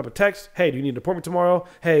 open up a text. Hey, do you need an appointment tomorrow?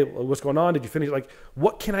 Hey, what's going on? Did you finish? Like,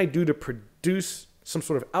 what can I do to produce some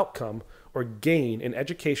sort of outcome or gain in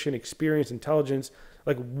education, experience, intelligence,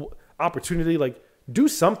 like opportunity? Like, do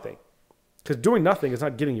something, because doing nothing is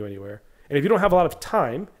not getting you anywhere. And if you don't have a lot of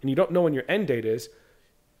time and you don't know when your end date is,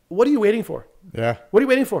 what are you waiting for? Yeah. What are you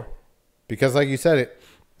waiting for? Because like you said it,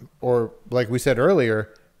 or like we said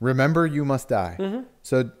earlier, remember you must die. Mm-hmm.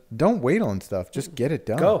 So don't wait on stuff. Just get it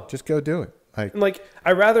done. Just go do it. Like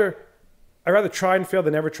I rather try and fail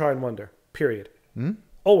than never try and wonder. Period.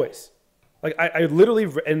 Always. Like I literally,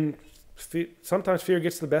 and sometimes fear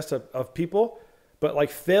gets the best of people, but like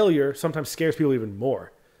failure sometimes scares people even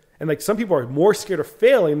more. And like some people are more scared of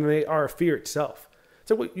failing than they are of fear itself.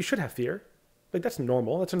 So well, you should have fear. Like that's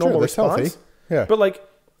normal. That's a normal response. Healthy. Yeah. But like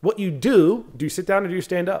what you do you sit down or do you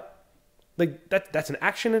stand up? Like that's an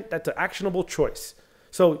action. That's an actionable choice.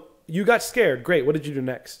 So you got scared. Great. What did you do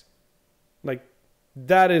next? Like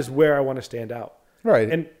that is where I want to stand out. Right.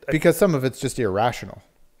 And because some of it's just irrational.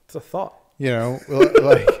 It's a thought. You know,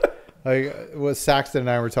 like what Saxton and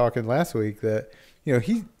I were talking last week, that you know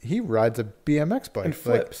he rides a BMX bike and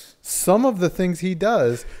flips. Like, some of the things he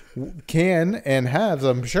does can and has,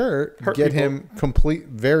 I'm sure, get him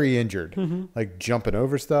very injured, like jumping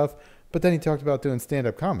over stuff. But then he talked about doing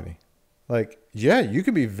stand-up comedy. Like, yeah, you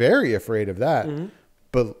can be very afraid of that,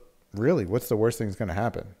 but really, what's the worst thing that's going to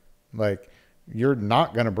happen? Like, you're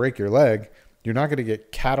not going to break your leg. You're not going to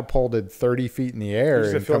get catapulted 30 feet in the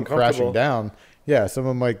air and come crashing down. Yeah,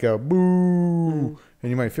 someone might go, boo, and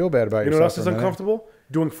you might feel bad about yourself. You know what else is uncomfortable?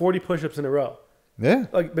 Doing 40 push-ups in a row. Yeah.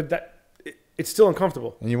 Like, but it's still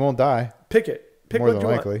uncomfortable. And you won't die. Pick it. Pick more what than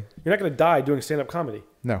you likely. want. You're not going to die doing stand-up comedy.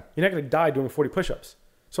 No. You're not going to die doing 40 push-ups.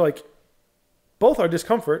 So, like, both are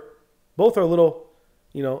discomfort. Both are a little,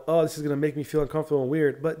 oh, this is going to make me feel uncomfortable and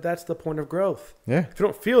weird. But that's the point of growth. Yeah. If you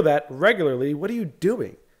don't feel that regularly, what are you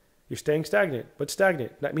doing? You're staying stagnant. But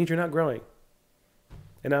stagnant, that means you're not growing.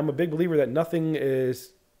 And I'm a big believer that nothing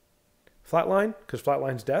is flatline, because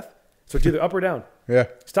flatline's death. So it's either up or down. Yeah.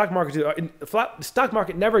 Stock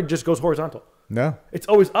market never just goes horizontal. No. It's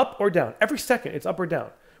always up or down. Every second, it's up or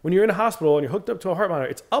down. When you're in a hospital and you're hooked up to a heart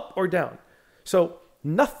monitor, it's up or down. So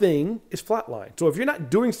nothing is flatline. So if you're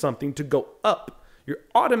not doing something to go up, you're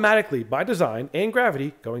automatically, by design and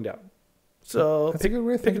gravity, going down. So that's a good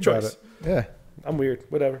way to think about it. Yeah. I'm weird.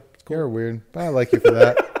 Whatever. It's cool. You're weird, but I like you for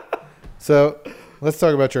that. So let's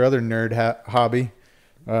talk about your other nerd hobby,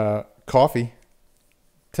 coffee.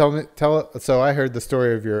 So I heard the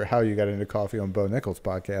story of how you got into coffee on Bo Nichols'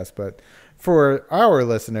 podcast, but for our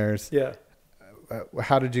listeners, yeah,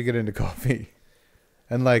 how did you get into coffee?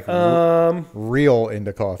 And like real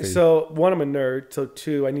into coffee. So one, I'm a nerd. So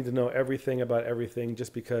two, I need to know everything about everything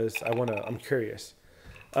just because I'm curious.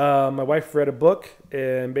 My wife read a book,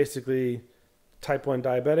 and basically type 1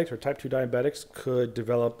 diabetics or type 2 diabetics could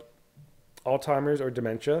develop Alzheimer's or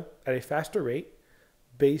dementia at a faster rate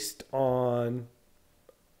based on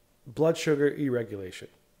blood sugar irregulation.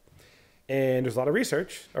 And there's a lot of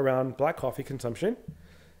research around black coffee consumption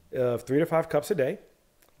of 3 to 5 cups a day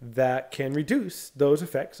that can reduce those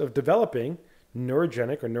effects of developing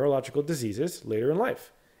neurogenic or neurological diseases later in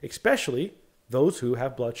life, especially those who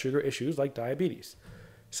have blood sugar issues like diabetes.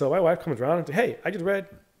 So my wife comes around and says, hey, I just read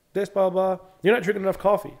this, blah, blah, blah. You're not drinking enough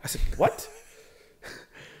coffee. I said, what?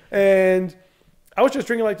 And I was just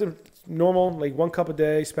drinking like the normal, like 1 cup a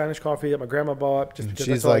day, Spanish coffee that my grandma bought. Just because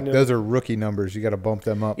she's like, those are rookie numbers. You got to bump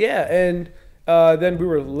them up. Yeah. And then we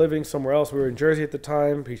were living somewhere else. We were in Jersey at the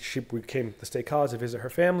time. We came to State College to visit her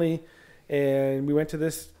family. And we went to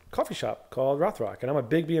this coffee shop called Rothrock. And I'm a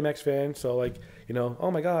big BMX fan. So like,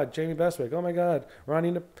 oh my God, Jamie Bestwick. Oh my God,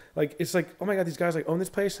 Ronnie. Like, it's like, oh my God, these guys like own this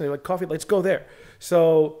place and they like coffee. Let's go there.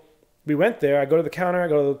 So we went there. I go to the counter. I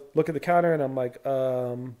go to look at the counter and I'm like,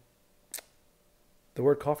 the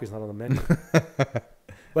word coffee is not on the menu.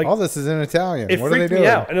 Like, all this is in Italian. It what are they freaked doing? me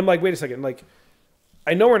out. And I'm like, wait a second. Like,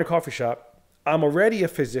 I know we're in a coffee shop. I'm already a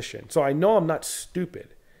physician, so I know I'm not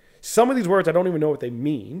stupid. Some of these words, I don't even know what they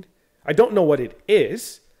mean. I don't know what it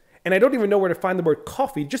is. And I don't even know where to find the word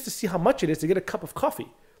coffee just to see how much it is to get a cup of coffee.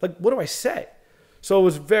 Like, what do I say? So it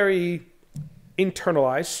was very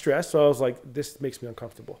internalized stress. So I was like, this makes me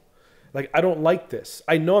uncomfortable. Like, I don't like this.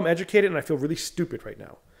 I know I'm educated and I feel really stupid right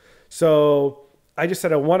now. So I just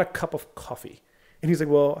said, I want a cup of coffee. And he's like,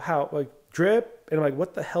 well, how? Like, drip? And I'm like,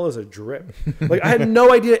 what the hell is a drip? Like, I had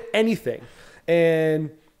no idea anything.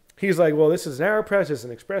 And he's like, well, this is an AeroPress, this is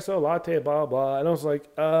an espresso, latte, blah, blah. And I was like,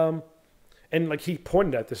 and like he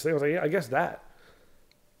pointed at this thing. I was like, yeah, I guess that.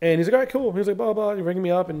 And he's like, all right, cool. He was like, blah, blah. He's ringing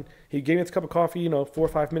me up. And he gave me this cup of coffee, 4 or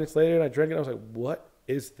 5 minutes later. And I drank it. And I was like, what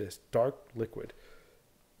is this dark liquid?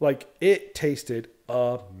 Like, it tasted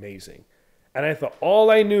amazing. And I thought, all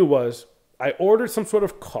I knew was I ordered some sort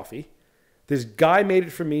of coffee. This guy made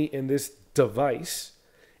it for me in this device.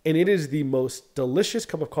 And it is the most delicious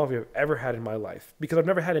cup of coffee I've ever had in my life, because I've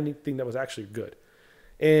never had anything that was actually good.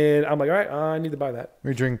 And I'm like, all right, I need to buy that. Were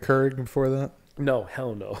you drinking Keurig before that? No,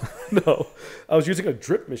 hell no. No. I was using a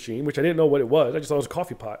drip machine, which I didn't know what it was. I just thought it was a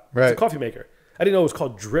coffee pot. Right. It's a coffee maker. I didn't know it was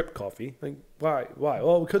called drip coffee. Like, why?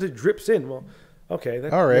 Well, because it drips in. Well, okay.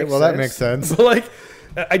 All right. Well, that makes sense. But like,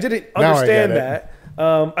 I didn't understand that.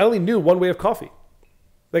 I only knew one way of coffee.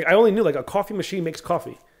 Like, I only knew like a coffee machine makes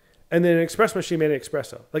coffee. And then an espresso machine made an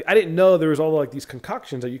espresso. Like, I didn't know there was all like these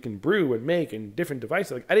concoctions that you can brew and make in different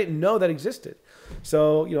devices. Like, I didn't know that existed.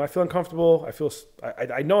 So, I feel uncomfortable.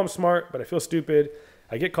 I know I'm smart, but I feel stupid.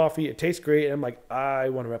 I get coffee. It tastes great. And I'm like, I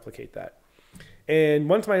want to replicate that. And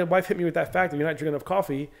once my wife hit me with that fact that you're not drinking enough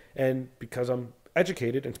coffee, and because I'm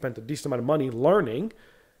educated and spent a decent amount of money learning,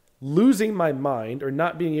 losing my mind or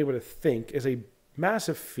not being able to think is a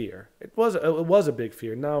massive fear. It was a big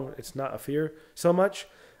fear. Now it's not a fear so much.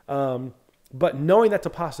 But knowing that's a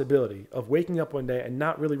possibility of waking up one day and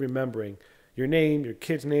not really remembering your name, your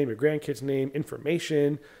kid's name, your grandkid's name,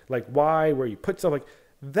 information, like why, where you put stuff, like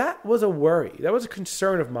that was a worry. That was a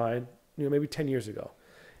concern of mine, maybe 10 years ago.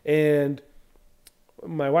 And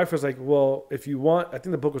my wife was like, well, if you want, I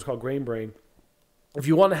think the book was called Grain Brain. If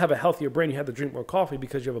you want to have a healthier brain, you have to drink more coffee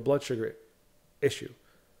because you have a blood sugar issue.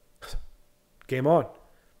 Game on.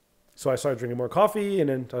 So I started drinking more coffee, and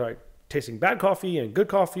then started tasting bad coffee and good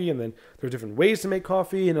coffee, and then there's different ways to make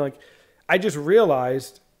coffee, and like I just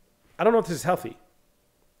realized I don't know if this is healthy,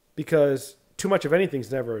 because too much of anything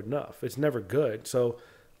is never enough. It's never good. So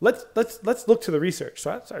let's look to the research.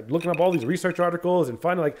 So I started looking up all these research articles and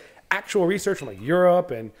finding like actual research from like Europe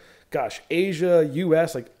and Asia,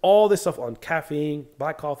 US, like all this stuff on caffeine,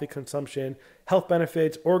 black coffee consumption, health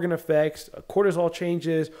benefits, organ effects, cortisol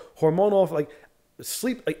changes, hormonal, like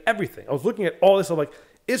sleep, like everything. I was looking at all this stuff like,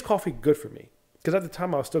 is coffee good for me? Because at the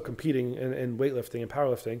time I was still competing in weightlifting and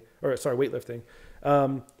powerlifting, weightlifting.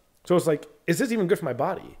 So it's like, is this even good for my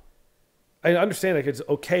body? I understand like it's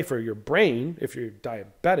okay for your brain. If you're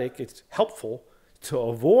diabetic, it's helpful to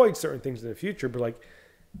avoid certain things in the future, but like,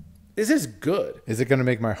 is this good? Is it going to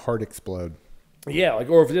make my heart explode? Yeah, like,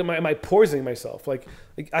 or am I poisoning myself? Like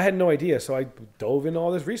I had no idea. So I dove into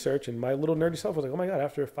all this research, and my little nerdy self was like, oh my God,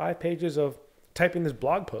 after 5 pages of typing this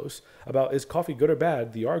blog post about is coffee good or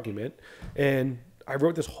bad, the argument, and I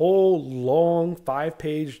wrote this whole long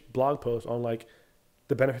 5-page blog post on like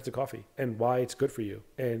the benefits of coffee and why it's good for you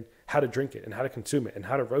and how to drink it and how to consume it and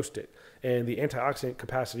how to roast it and the antioxidant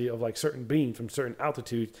capacity of like certain beans from certain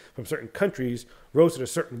altitudes from certain countries roasted a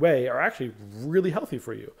certain way are actually really healthy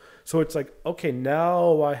for you. So it's like, okay,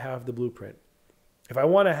 now I have the blueprint. If I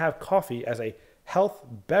want to have coffee as a health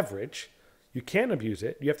beverage, you can't abuse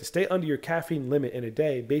it. You have to stay under your caffeine limit in a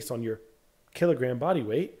day based on your kilogram body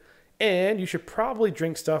weight. And you should probably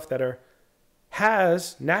drink stuff that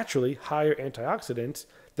has naturally higher antioxidants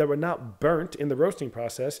that were not burnt in the roasting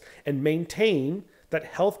process and maintain that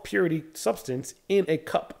health purity substance in a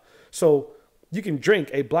cup. So you can drink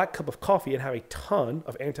a black cup of coffee and have a ton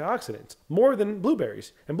of antioxidants, more than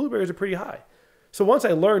blueberries. And blueberries are pretty high. So once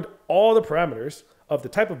I learned all the parameters of the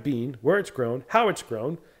type of bean, where it's grown, how it's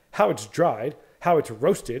dried, how it's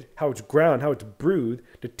roasted, how it's ground, how it's brewed,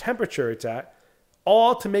 the temperature it's at,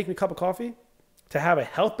 all to make me a cup of coffee, to have a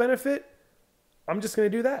health benefit, I'm just going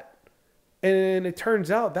to do that. And it turns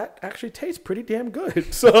out that actually tastes pretty damn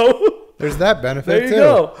good. So there's that benefit there you too.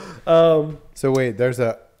 Go. So wait, there's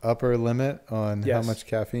a upper limit on how much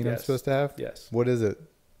caffeine I'm supposed to have? Yes. What is it?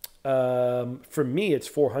 For me, it's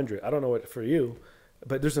 400. I don't know what for you,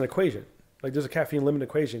 but there's an equation. Like there's a caffeine limit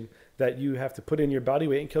equation that you have to put in your body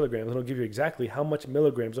weight in kilograms. And it'll give you exactly how much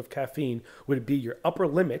milligrams of caffeine would be your upper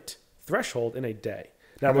limit threshold in a day.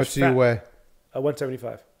 Now, how much do you weigh?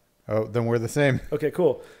 175. Oh, then we're the same. Okay,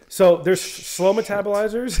 cool. So there's slow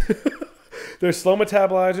metabolizers. There's slow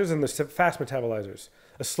metabolizers and there's fast metabolizers.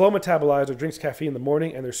 A slow metabolizer drinks caffeine in the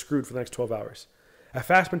morning and they're screwed for the next 12 hours. A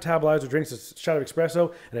fast metabolizer drinks a shot of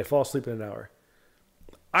espresso and they fall asleep in an hour.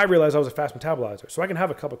 I realized I was a fast metabolizer. So I can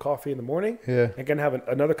have a cup of coffee in the morning. Yeah. I can have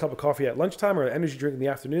another cup of coffee at lunchtime or an energy drink in the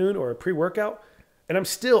afternoon or a pre-workout. And I'm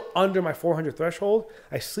still under my 400 threshold.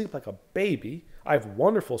 I sleep like a baby. I have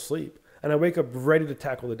wonderful sleep, and I wake up ready to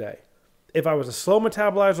tackle the day. If I was a slow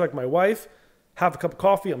metabolizer like my wife, have a cup of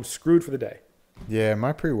coffee, I'm screwed for the day. Yeah,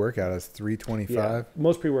 my pre-workout is 325. Yeah,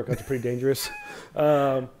 most pre-workouts are pretty dangerous.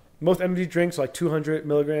 Most energy drinks are like 200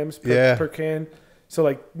 milligrams per can. So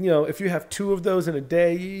like, if you have 2 of those in a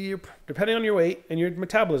day, depending on your weight and your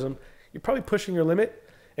metabolism, you're probably pushing your limit.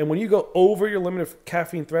 And when you go over your limit of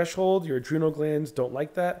caffeine threshold, your adrenal glands don't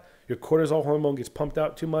like that. Your cortisol hormone gets pumped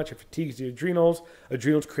out too much. It fatigues the adrenals.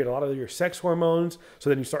 Adrenals create a lot of your sex hormones. So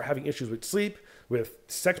then you start having issues with sleep, with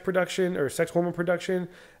sex production or sex hormone production,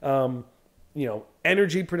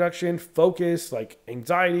 energy production, focus, like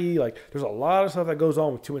anxiety. Like there's a lot of stuff that goes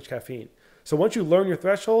on with too much caffeine. So once you learn your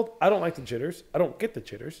threshold, I don't like the jitters. I don't get the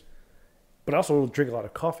jitters. But I also don't drink a lot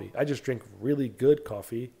of coffee. I just drink really good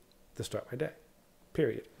coffee to start my day.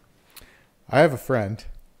 Period. I have a friend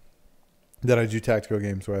that I do tactical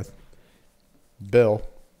games with. Bill.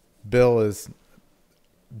 Bill is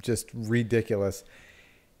just ridiculous.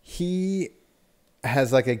 He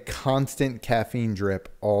has like a constant caffeine drip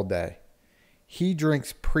all day. He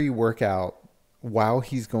drinks pre-workout while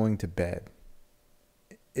he's going to bed.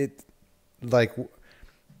 It like,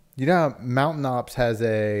 how Mountain Ops has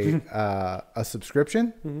a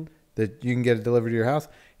subscription that you can get it delivered to your house.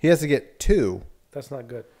 He has to get 2. That's not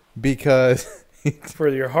good. Because for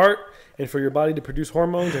your heart and for your body to produce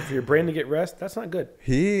hormones and for your brain to get rest, that's not good.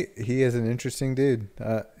 He is an interesting dude.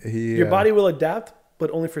 Your body will adapt, but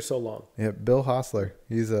only for so long. Yeah, Bill Hostler.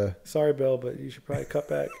 He's a... Sorry, Bill, but you should probably cut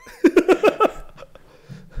back.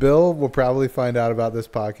 Bill will probably find out about this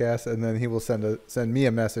podcast, and then he will send me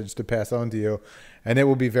a message to pass on to you, and it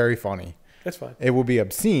will be very funny. That's fine. It will be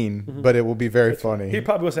obscene, but it will be very funny. He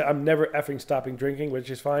probably will say, "I'm never effing stopping drinking," which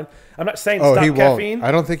is fine. I'm not saying stop caffeine. Won't.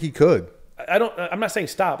 I don't think he could. I'm not saying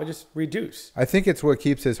stop. I just reduce. I think it's what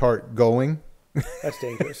keeps his heart going. That's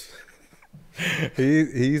dangerous.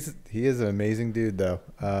 He is an amazing dude though.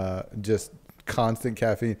 Just constant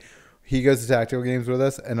caffeine. He goes to tactical games with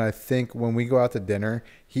us, and I think when we go out to dinner,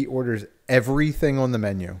 he orders everything on the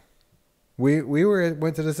menu. We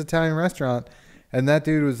went to this Italian restaurant, and that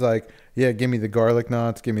dude was like, "Yeah, give me the garlic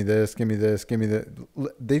knots, give me this, give me this, give me that."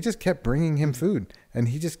 They just kept bringing him food, and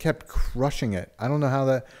he just kept crushing it. I don't know how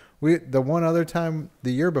that. The one other time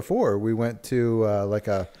the year before, we went to like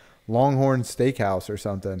a Longhorn Steakhouse or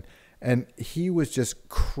something, and he was just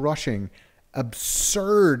crushing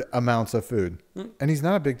absurd amounts of food. And he's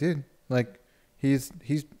not a big dude. Like he's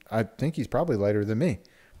I think he's probably lighter than me,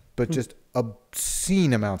 but just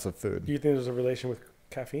obscene amounts of food. Do you think there's a relation with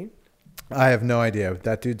caffeine? I have no idea.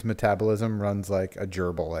 That dude's metabolism runs like a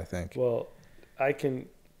gerbil, I think. Well, I can.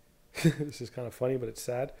 This is kind of funny, but it's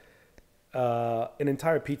sad. An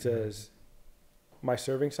entire pizza is my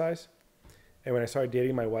serving size, and when I started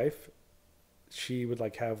dating my wife, she would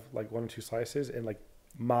like have like 1 or 2 slices, and like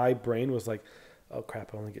my brain was like, "Oh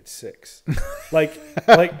crap, I only get 6." like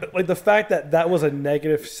the fact that was a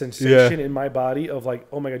negative sensation in my body of like,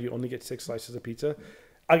 "Oh my god, you only get 6 slices of pizza."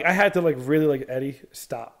 I had to like really like, "Eddie,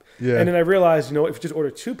 stop." Yeah. And then I realized, if you just order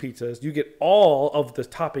 2 pizzas, you get all of the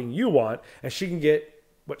topping you want, and she can get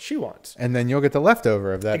what she wants. And then you'll get the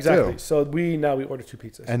leftover of that exactly. too. So we order 2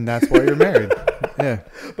 pizzas. And that's why you're married. Yeah.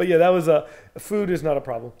 But yeah, that was food is not a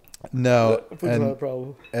problem. No. Food's not a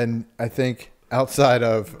problem. And I think outside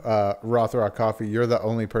of Rothrock Coffee, you're the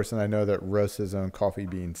only person I know that roasts his own coffee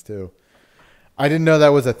beans too. I didn't know that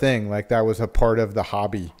was a thing. Like that was a part of the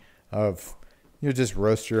hobby of you just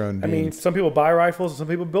roast your own beans. I mean, some people buy rifles and some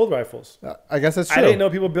people build rifles. I guess that's true. I didn't know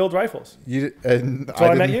people build rifles. That's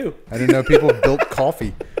I met you. I didn't know people built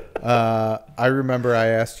coffee. I remember I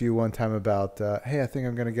asked you one time about, hey, I think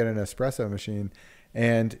I'm going to get an espresso machine.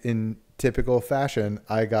 And in typical fashion,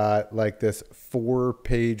 I got like this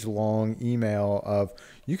 4-page long email of,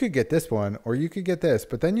 you could get this one or you could get this,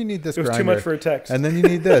 but then you need this grinder. It was too much for a text. And then you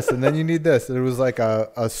need this and then you need this. And it was like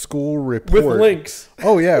a school report. With links.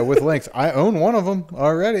 Oh, yeah, with links. I own one of them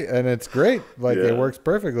already, and it's great. Like, it works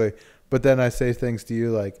perfectly. But then I say things to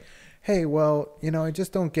you like, hey, well, I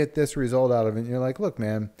just don't get this result out of it. And you're like, look,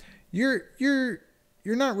 man, you're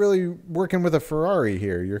not really working with a Ferrari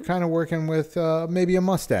here. You're kind of working with maybe a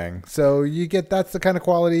Mustang. So that's the kind of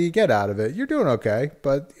quality you get out of it. You're doing okay,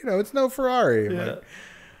 but it's no Ferrari. Yeah. Like,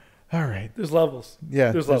 all right. There's levels.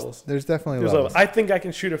 Yeah. There's levels. There's definitely levels. I think I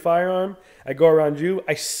can shoot a firearm. I go around you.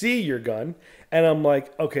 I see your gun. And I'm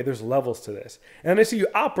like, okay, there's levels to this. And then I see you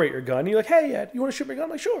operate your gun. And you're like, hey, Ed, you want to shoot my gun? I'm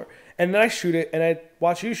like, sure. And then I shoot it. And I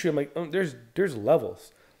watch you shoot. I'm like, there's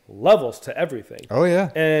levels. Levels to everything. Oh, yeah.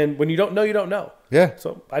 And when you don't know, you don't know. Yeah.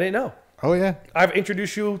 So I didn't know. Oh, yeah. I've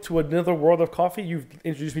introduced you to another world of coffee. You've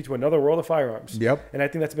introduced me to another world of firearms. Yep. And I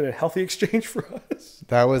think that's been a healthy exchange for us.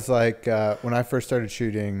 That was like when I first started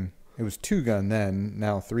shooting, it was 2-gun then,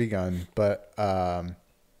 now 3-gun. But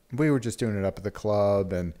we were just doing it up at the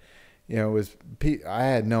club. And, you know, I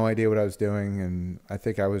had no idea what I was doing. And I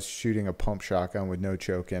think I was shooting a pump shotgun with no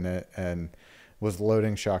choke in it and was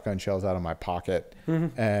loading shotgun shells out of my pocket.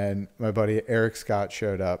 And my buddy Eric Scott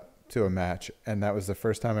showed up to a match, and that was the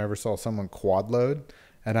first time I ever saw someone quad load,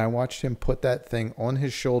 and I watched him put that thing on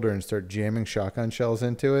his shoulder and start jamming shotgun shells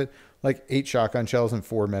into it, like 8 shotgun shells in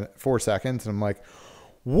 4 seconds. And I'm like,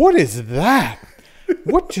 what is that?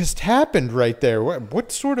 What just happened right there?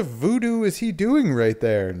 What sort of voodoo is he doing right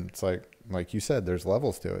there? And it's like you said, there's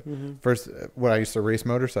levels to it. First, when I used to race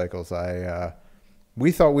motorcycles,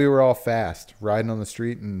 we thought we were all fast riding on the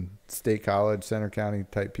street in State College, Center County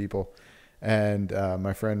type people. And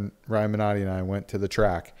my friend Ryan Minotti and I went to the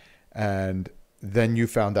track, and then you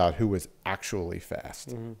found out who was actually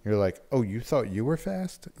fast. You're like, oh, you thought you were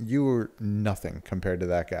fast? You were nothing compared to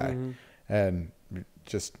that guy. And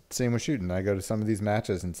just same with shooting. I go to some of these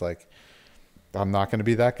matches, and it's like, I'm not going to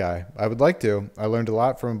be that guy. I would like to. I learned a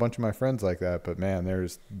lot from a bunch of my friends like that, but man,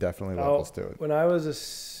 there's definitely levels to it. When I was a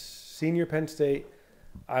senior Penn State,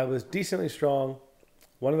 I was decently strong.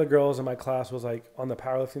 One of the girls in my class was like on the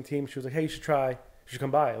powerlifting team. She was like, hey, you should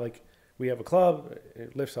come by. Like, we have a club.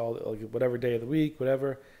 It lifts all, like, whatever day of the week,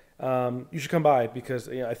 whatever. You should come by because,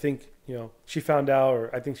 you know, I think, you know, she found out,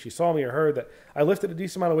 or I think she saw me or heard that I lifted a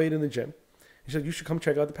decent amount of weight in the gym. She said, you should come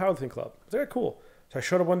check out the powerlifting club. I was like, cool. So I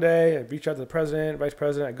showed up one day. I reached out to the president, vice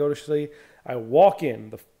president. I go to sleep. I walk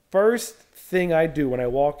in. The first thing I do when I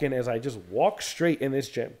walk in is I just walk straight in this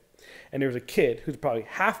gym. And there was a kid who's probably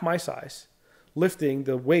half my size, lifting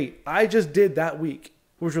the weight I just did that week,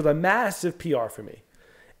 which was a massive PR for me.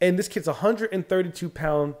 And this kid's a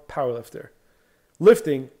 132-pound powerlifter,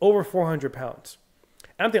 lifting over 400 pounds.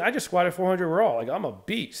 And I'm thinking, I just squatted 400 raw. Like, I'm a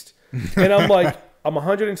beast. And I'm like, I'm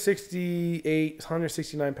 168,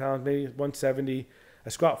 169 pounds, maybe 170. I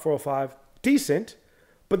squat 405. Decent.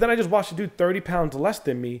 But then I just watched a dude 30 pounds less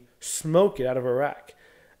than me smoke it out of a rack.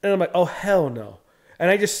 And I'm like, oh, hell no. And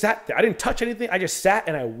I just sat there. I didn't touch anything. I just sat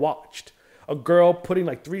and I watched a girl putting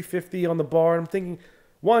like 350 on the bar. And I'm thinking,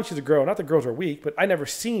 one, she's a girl. Not that girls are weak, but I never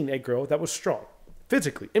seen a girl that was strong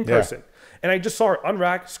physically in person. And I just saw her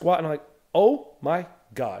unrack, squat, and I'm like, oh my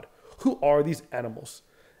God, who are these animals?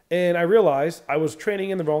 And I realized I was training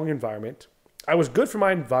in the wrong environment. I was good for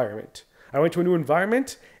my environment. I went to a new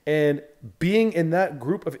environment, and being in that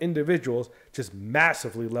group of individuals just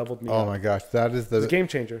massively leveled me up. Oh my gosh, that is it's a game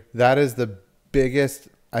changer. That is the biggest,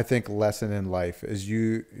 I think, lesson in life is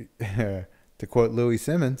you, to quote Louis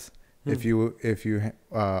Simmons, if you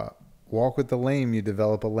walk with the lame, you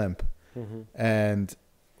develop a limp. And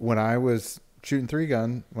when I was shooting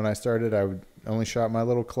 3-gun, when I started, I would only shot my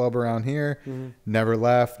little club around here, never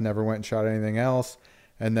left, never went and shot anything else.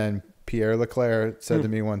 And then Pierre Leclerc said to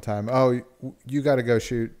me one time, oh, you got to go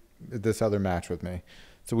shoot this other match with me.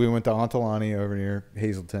 So we went to Ontolani over near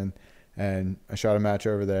Hazleton, and I shot a match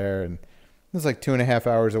over there, and it was like 2.5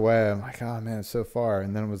 hours away. I'm like, oh man, it's so far.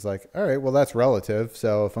 And then it was like, all right, well, that's relative.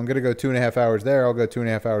 So if I'm going to go 2.5 hours there, I'll go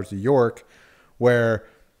 2.5 hours to York, where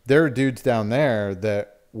there are dudes down there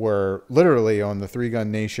that were literally on the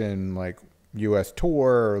 3-Gun Nation, like US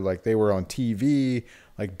tour, or like they were on TV,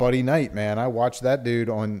 like Buddy Knight, man. I watched that dude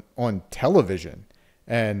on television,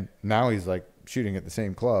 and now he's like shooting at the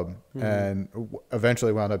same club, and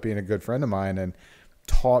eventually wound up being a good friend of mine, and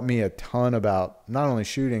taught me a ton about not only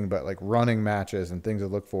shooting, but like running matches and things to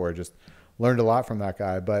look for. Just learned a lot from that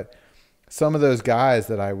guy. But some of those guys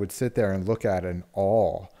that I would sit there and look at in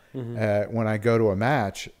awe, when I go to a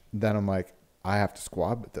match, then I'm like, I have to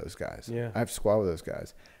squad with those guys. I have to squad with those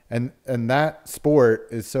guys. And that sport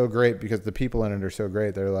is so great because the people in it are so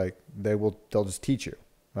great. They're like, they'll just teach you.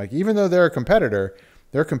 Like, even though they're a competitor,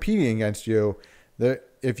 they're competing against you.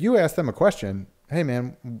 If you ask them a question, hey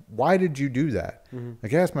man, why did you do that?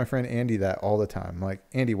 Like, I ask my friend Andy that all the time. Like,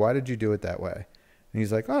 Andy, why did you do it that way? And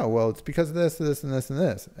he's like, oh, well, it's because of this, this, and this, and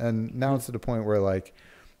this. And now it's to the point where, like,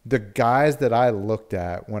 the guys that I looked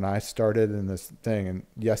at when I started in this thing, and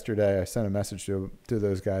yesterday I sent a message to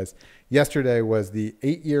those guys. Yesterday was the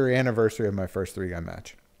 8-year anniversary of my first 3-gun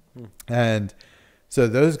match. And so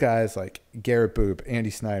those guys like Garrett Boop, Andy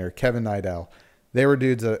Snyder, Kevin Nidell, they were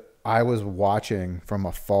dudes that I was watching from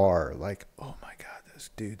afar. Like, oh my God, those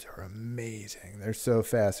dudes are amazing. They're so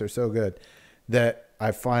fast. They're so good, that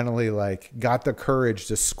I finally like got the courage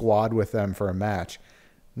to squad with them for a match.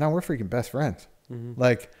 Now we're freaking best friends.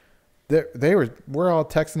 Like, we're all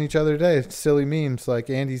texting each other today, silly memes. Like,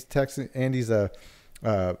 Andy's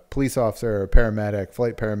police officer, a paramedic,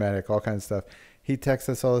 flight paramedic, all kinds of stuff. He texts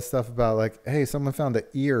us all this stuff about like, hey, someone found an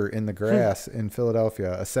ear in the grass in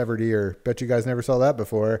Philadelphia, a severed ear. Bet you guys never saw that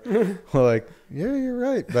before. We're like, yeah, you're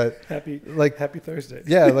right. But happy Thursday.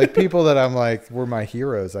 Yeah, like people that I'm like were my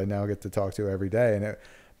heroes. I now get to talk to every day,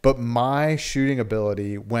 but my shooting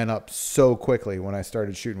ability went up so quickly when I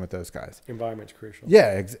started shooting with those guys. Environment's crucial.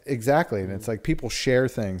 Yeah, exactly. And it's like people share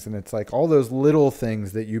things, and it's like all those little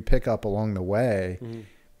things that you pick up along the way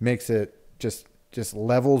makes it just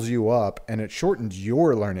levels you up, and it shortens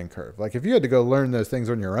your learning curve. Like if you had to go learn those things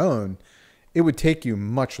on your own, it would take you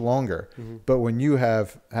much longer. But when you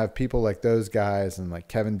have people like those guys and like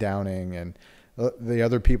Kevin Downing and the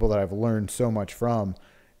other people that I've learned so much from,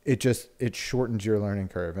 it shortens your learning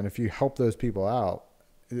curve. And if you help those people out,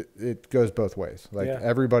 it goes both ways. Like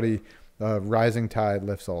everybody, rising tide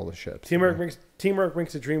lifts all the ships. Teamwork makes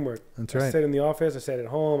the dream work. That's right. I say it in the office. I say it at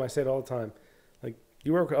home. I say it all the time. Like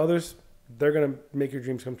you work with others, they're going to make your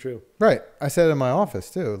dreams come true. Right. I said it in my office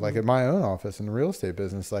too, like in my own office in the real estate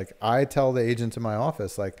business. Like I tell the agents in my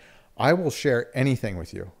office, like I will share anything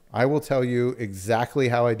with you. I will tell you exactly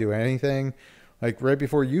how I do anything. Like right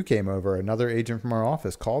before you came over, another agent from our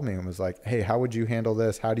office called me and was like, hey, how would you handle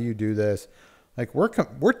this? How do you do this? Like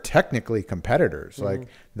we're technically competitors. Like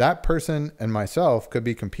that person and myself could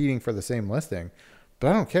be competing for the same listing, but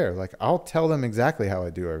I don't care. Like I'll tell them exactly how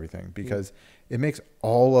I do everything because it makes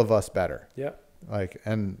all of us better. Yeah. Like,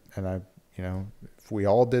 and I, if we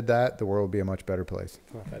all did that, the world would be a much better place.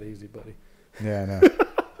 It's not that easy, buddy. Yeah, I know.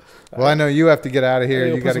 Well, I know you have to get out of here.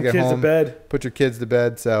 You got to get home. To bed. Put your kids to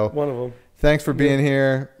bed. So one of them. Thanks for being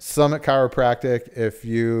here. Summit Chiropractic. If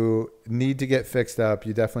you need to get fixed up,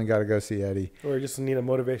 you definitely got to go see Eddie. Or you just need a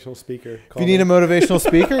motivational speaker. If you need a motivational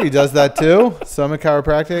speaker, he does that too. Summit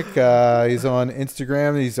Chiropractic. He's on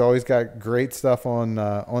Instagram. He's always got great stuff on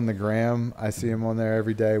the gram. I see him on there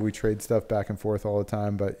every day. We trade stuff back and forth all the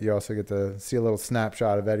time, but you also get to see a little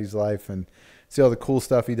snapshot of Eddie's life and see all the cool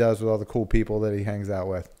stuff he does with all the cool people that he hangs out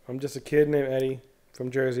with. I'm just a kid named Eddie from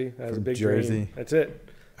Jersey. That has a big dream. That's it.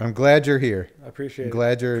 I'm glad you're here. I appreciate it. I'm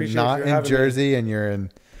glad you're not in Jersey and you're in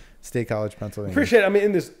State College, Pennsylvania. Appreciate it. I'm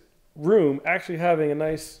in this room actually having a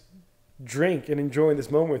nice drink and enjoying this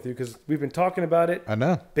moment with you because we've been talking about it. I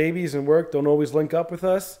know. Babies and work don't always link up with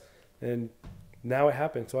us, and now it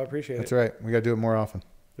happened, so I appreciate it. That's right. We got to do it more often.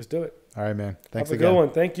 Let's do it. All right, man. Thanks again. Have a good one.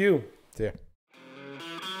 Thank you. See ya.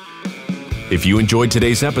 If you enjoyed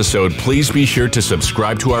today's episode, please be sure to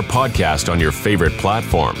subscribe to our podcast on your favorite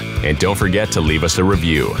platform. And don't forget to leave us a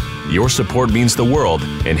review. Your support means the world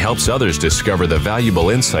and helps others discover the valuable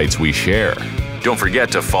insights we share. Don't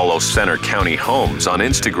forget to follow Center County Homes on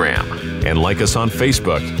Instagram and like us on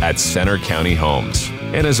Facebook at Center County Homes.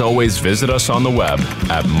 And as always, visit us on the web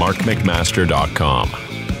at marcmcmaster.com.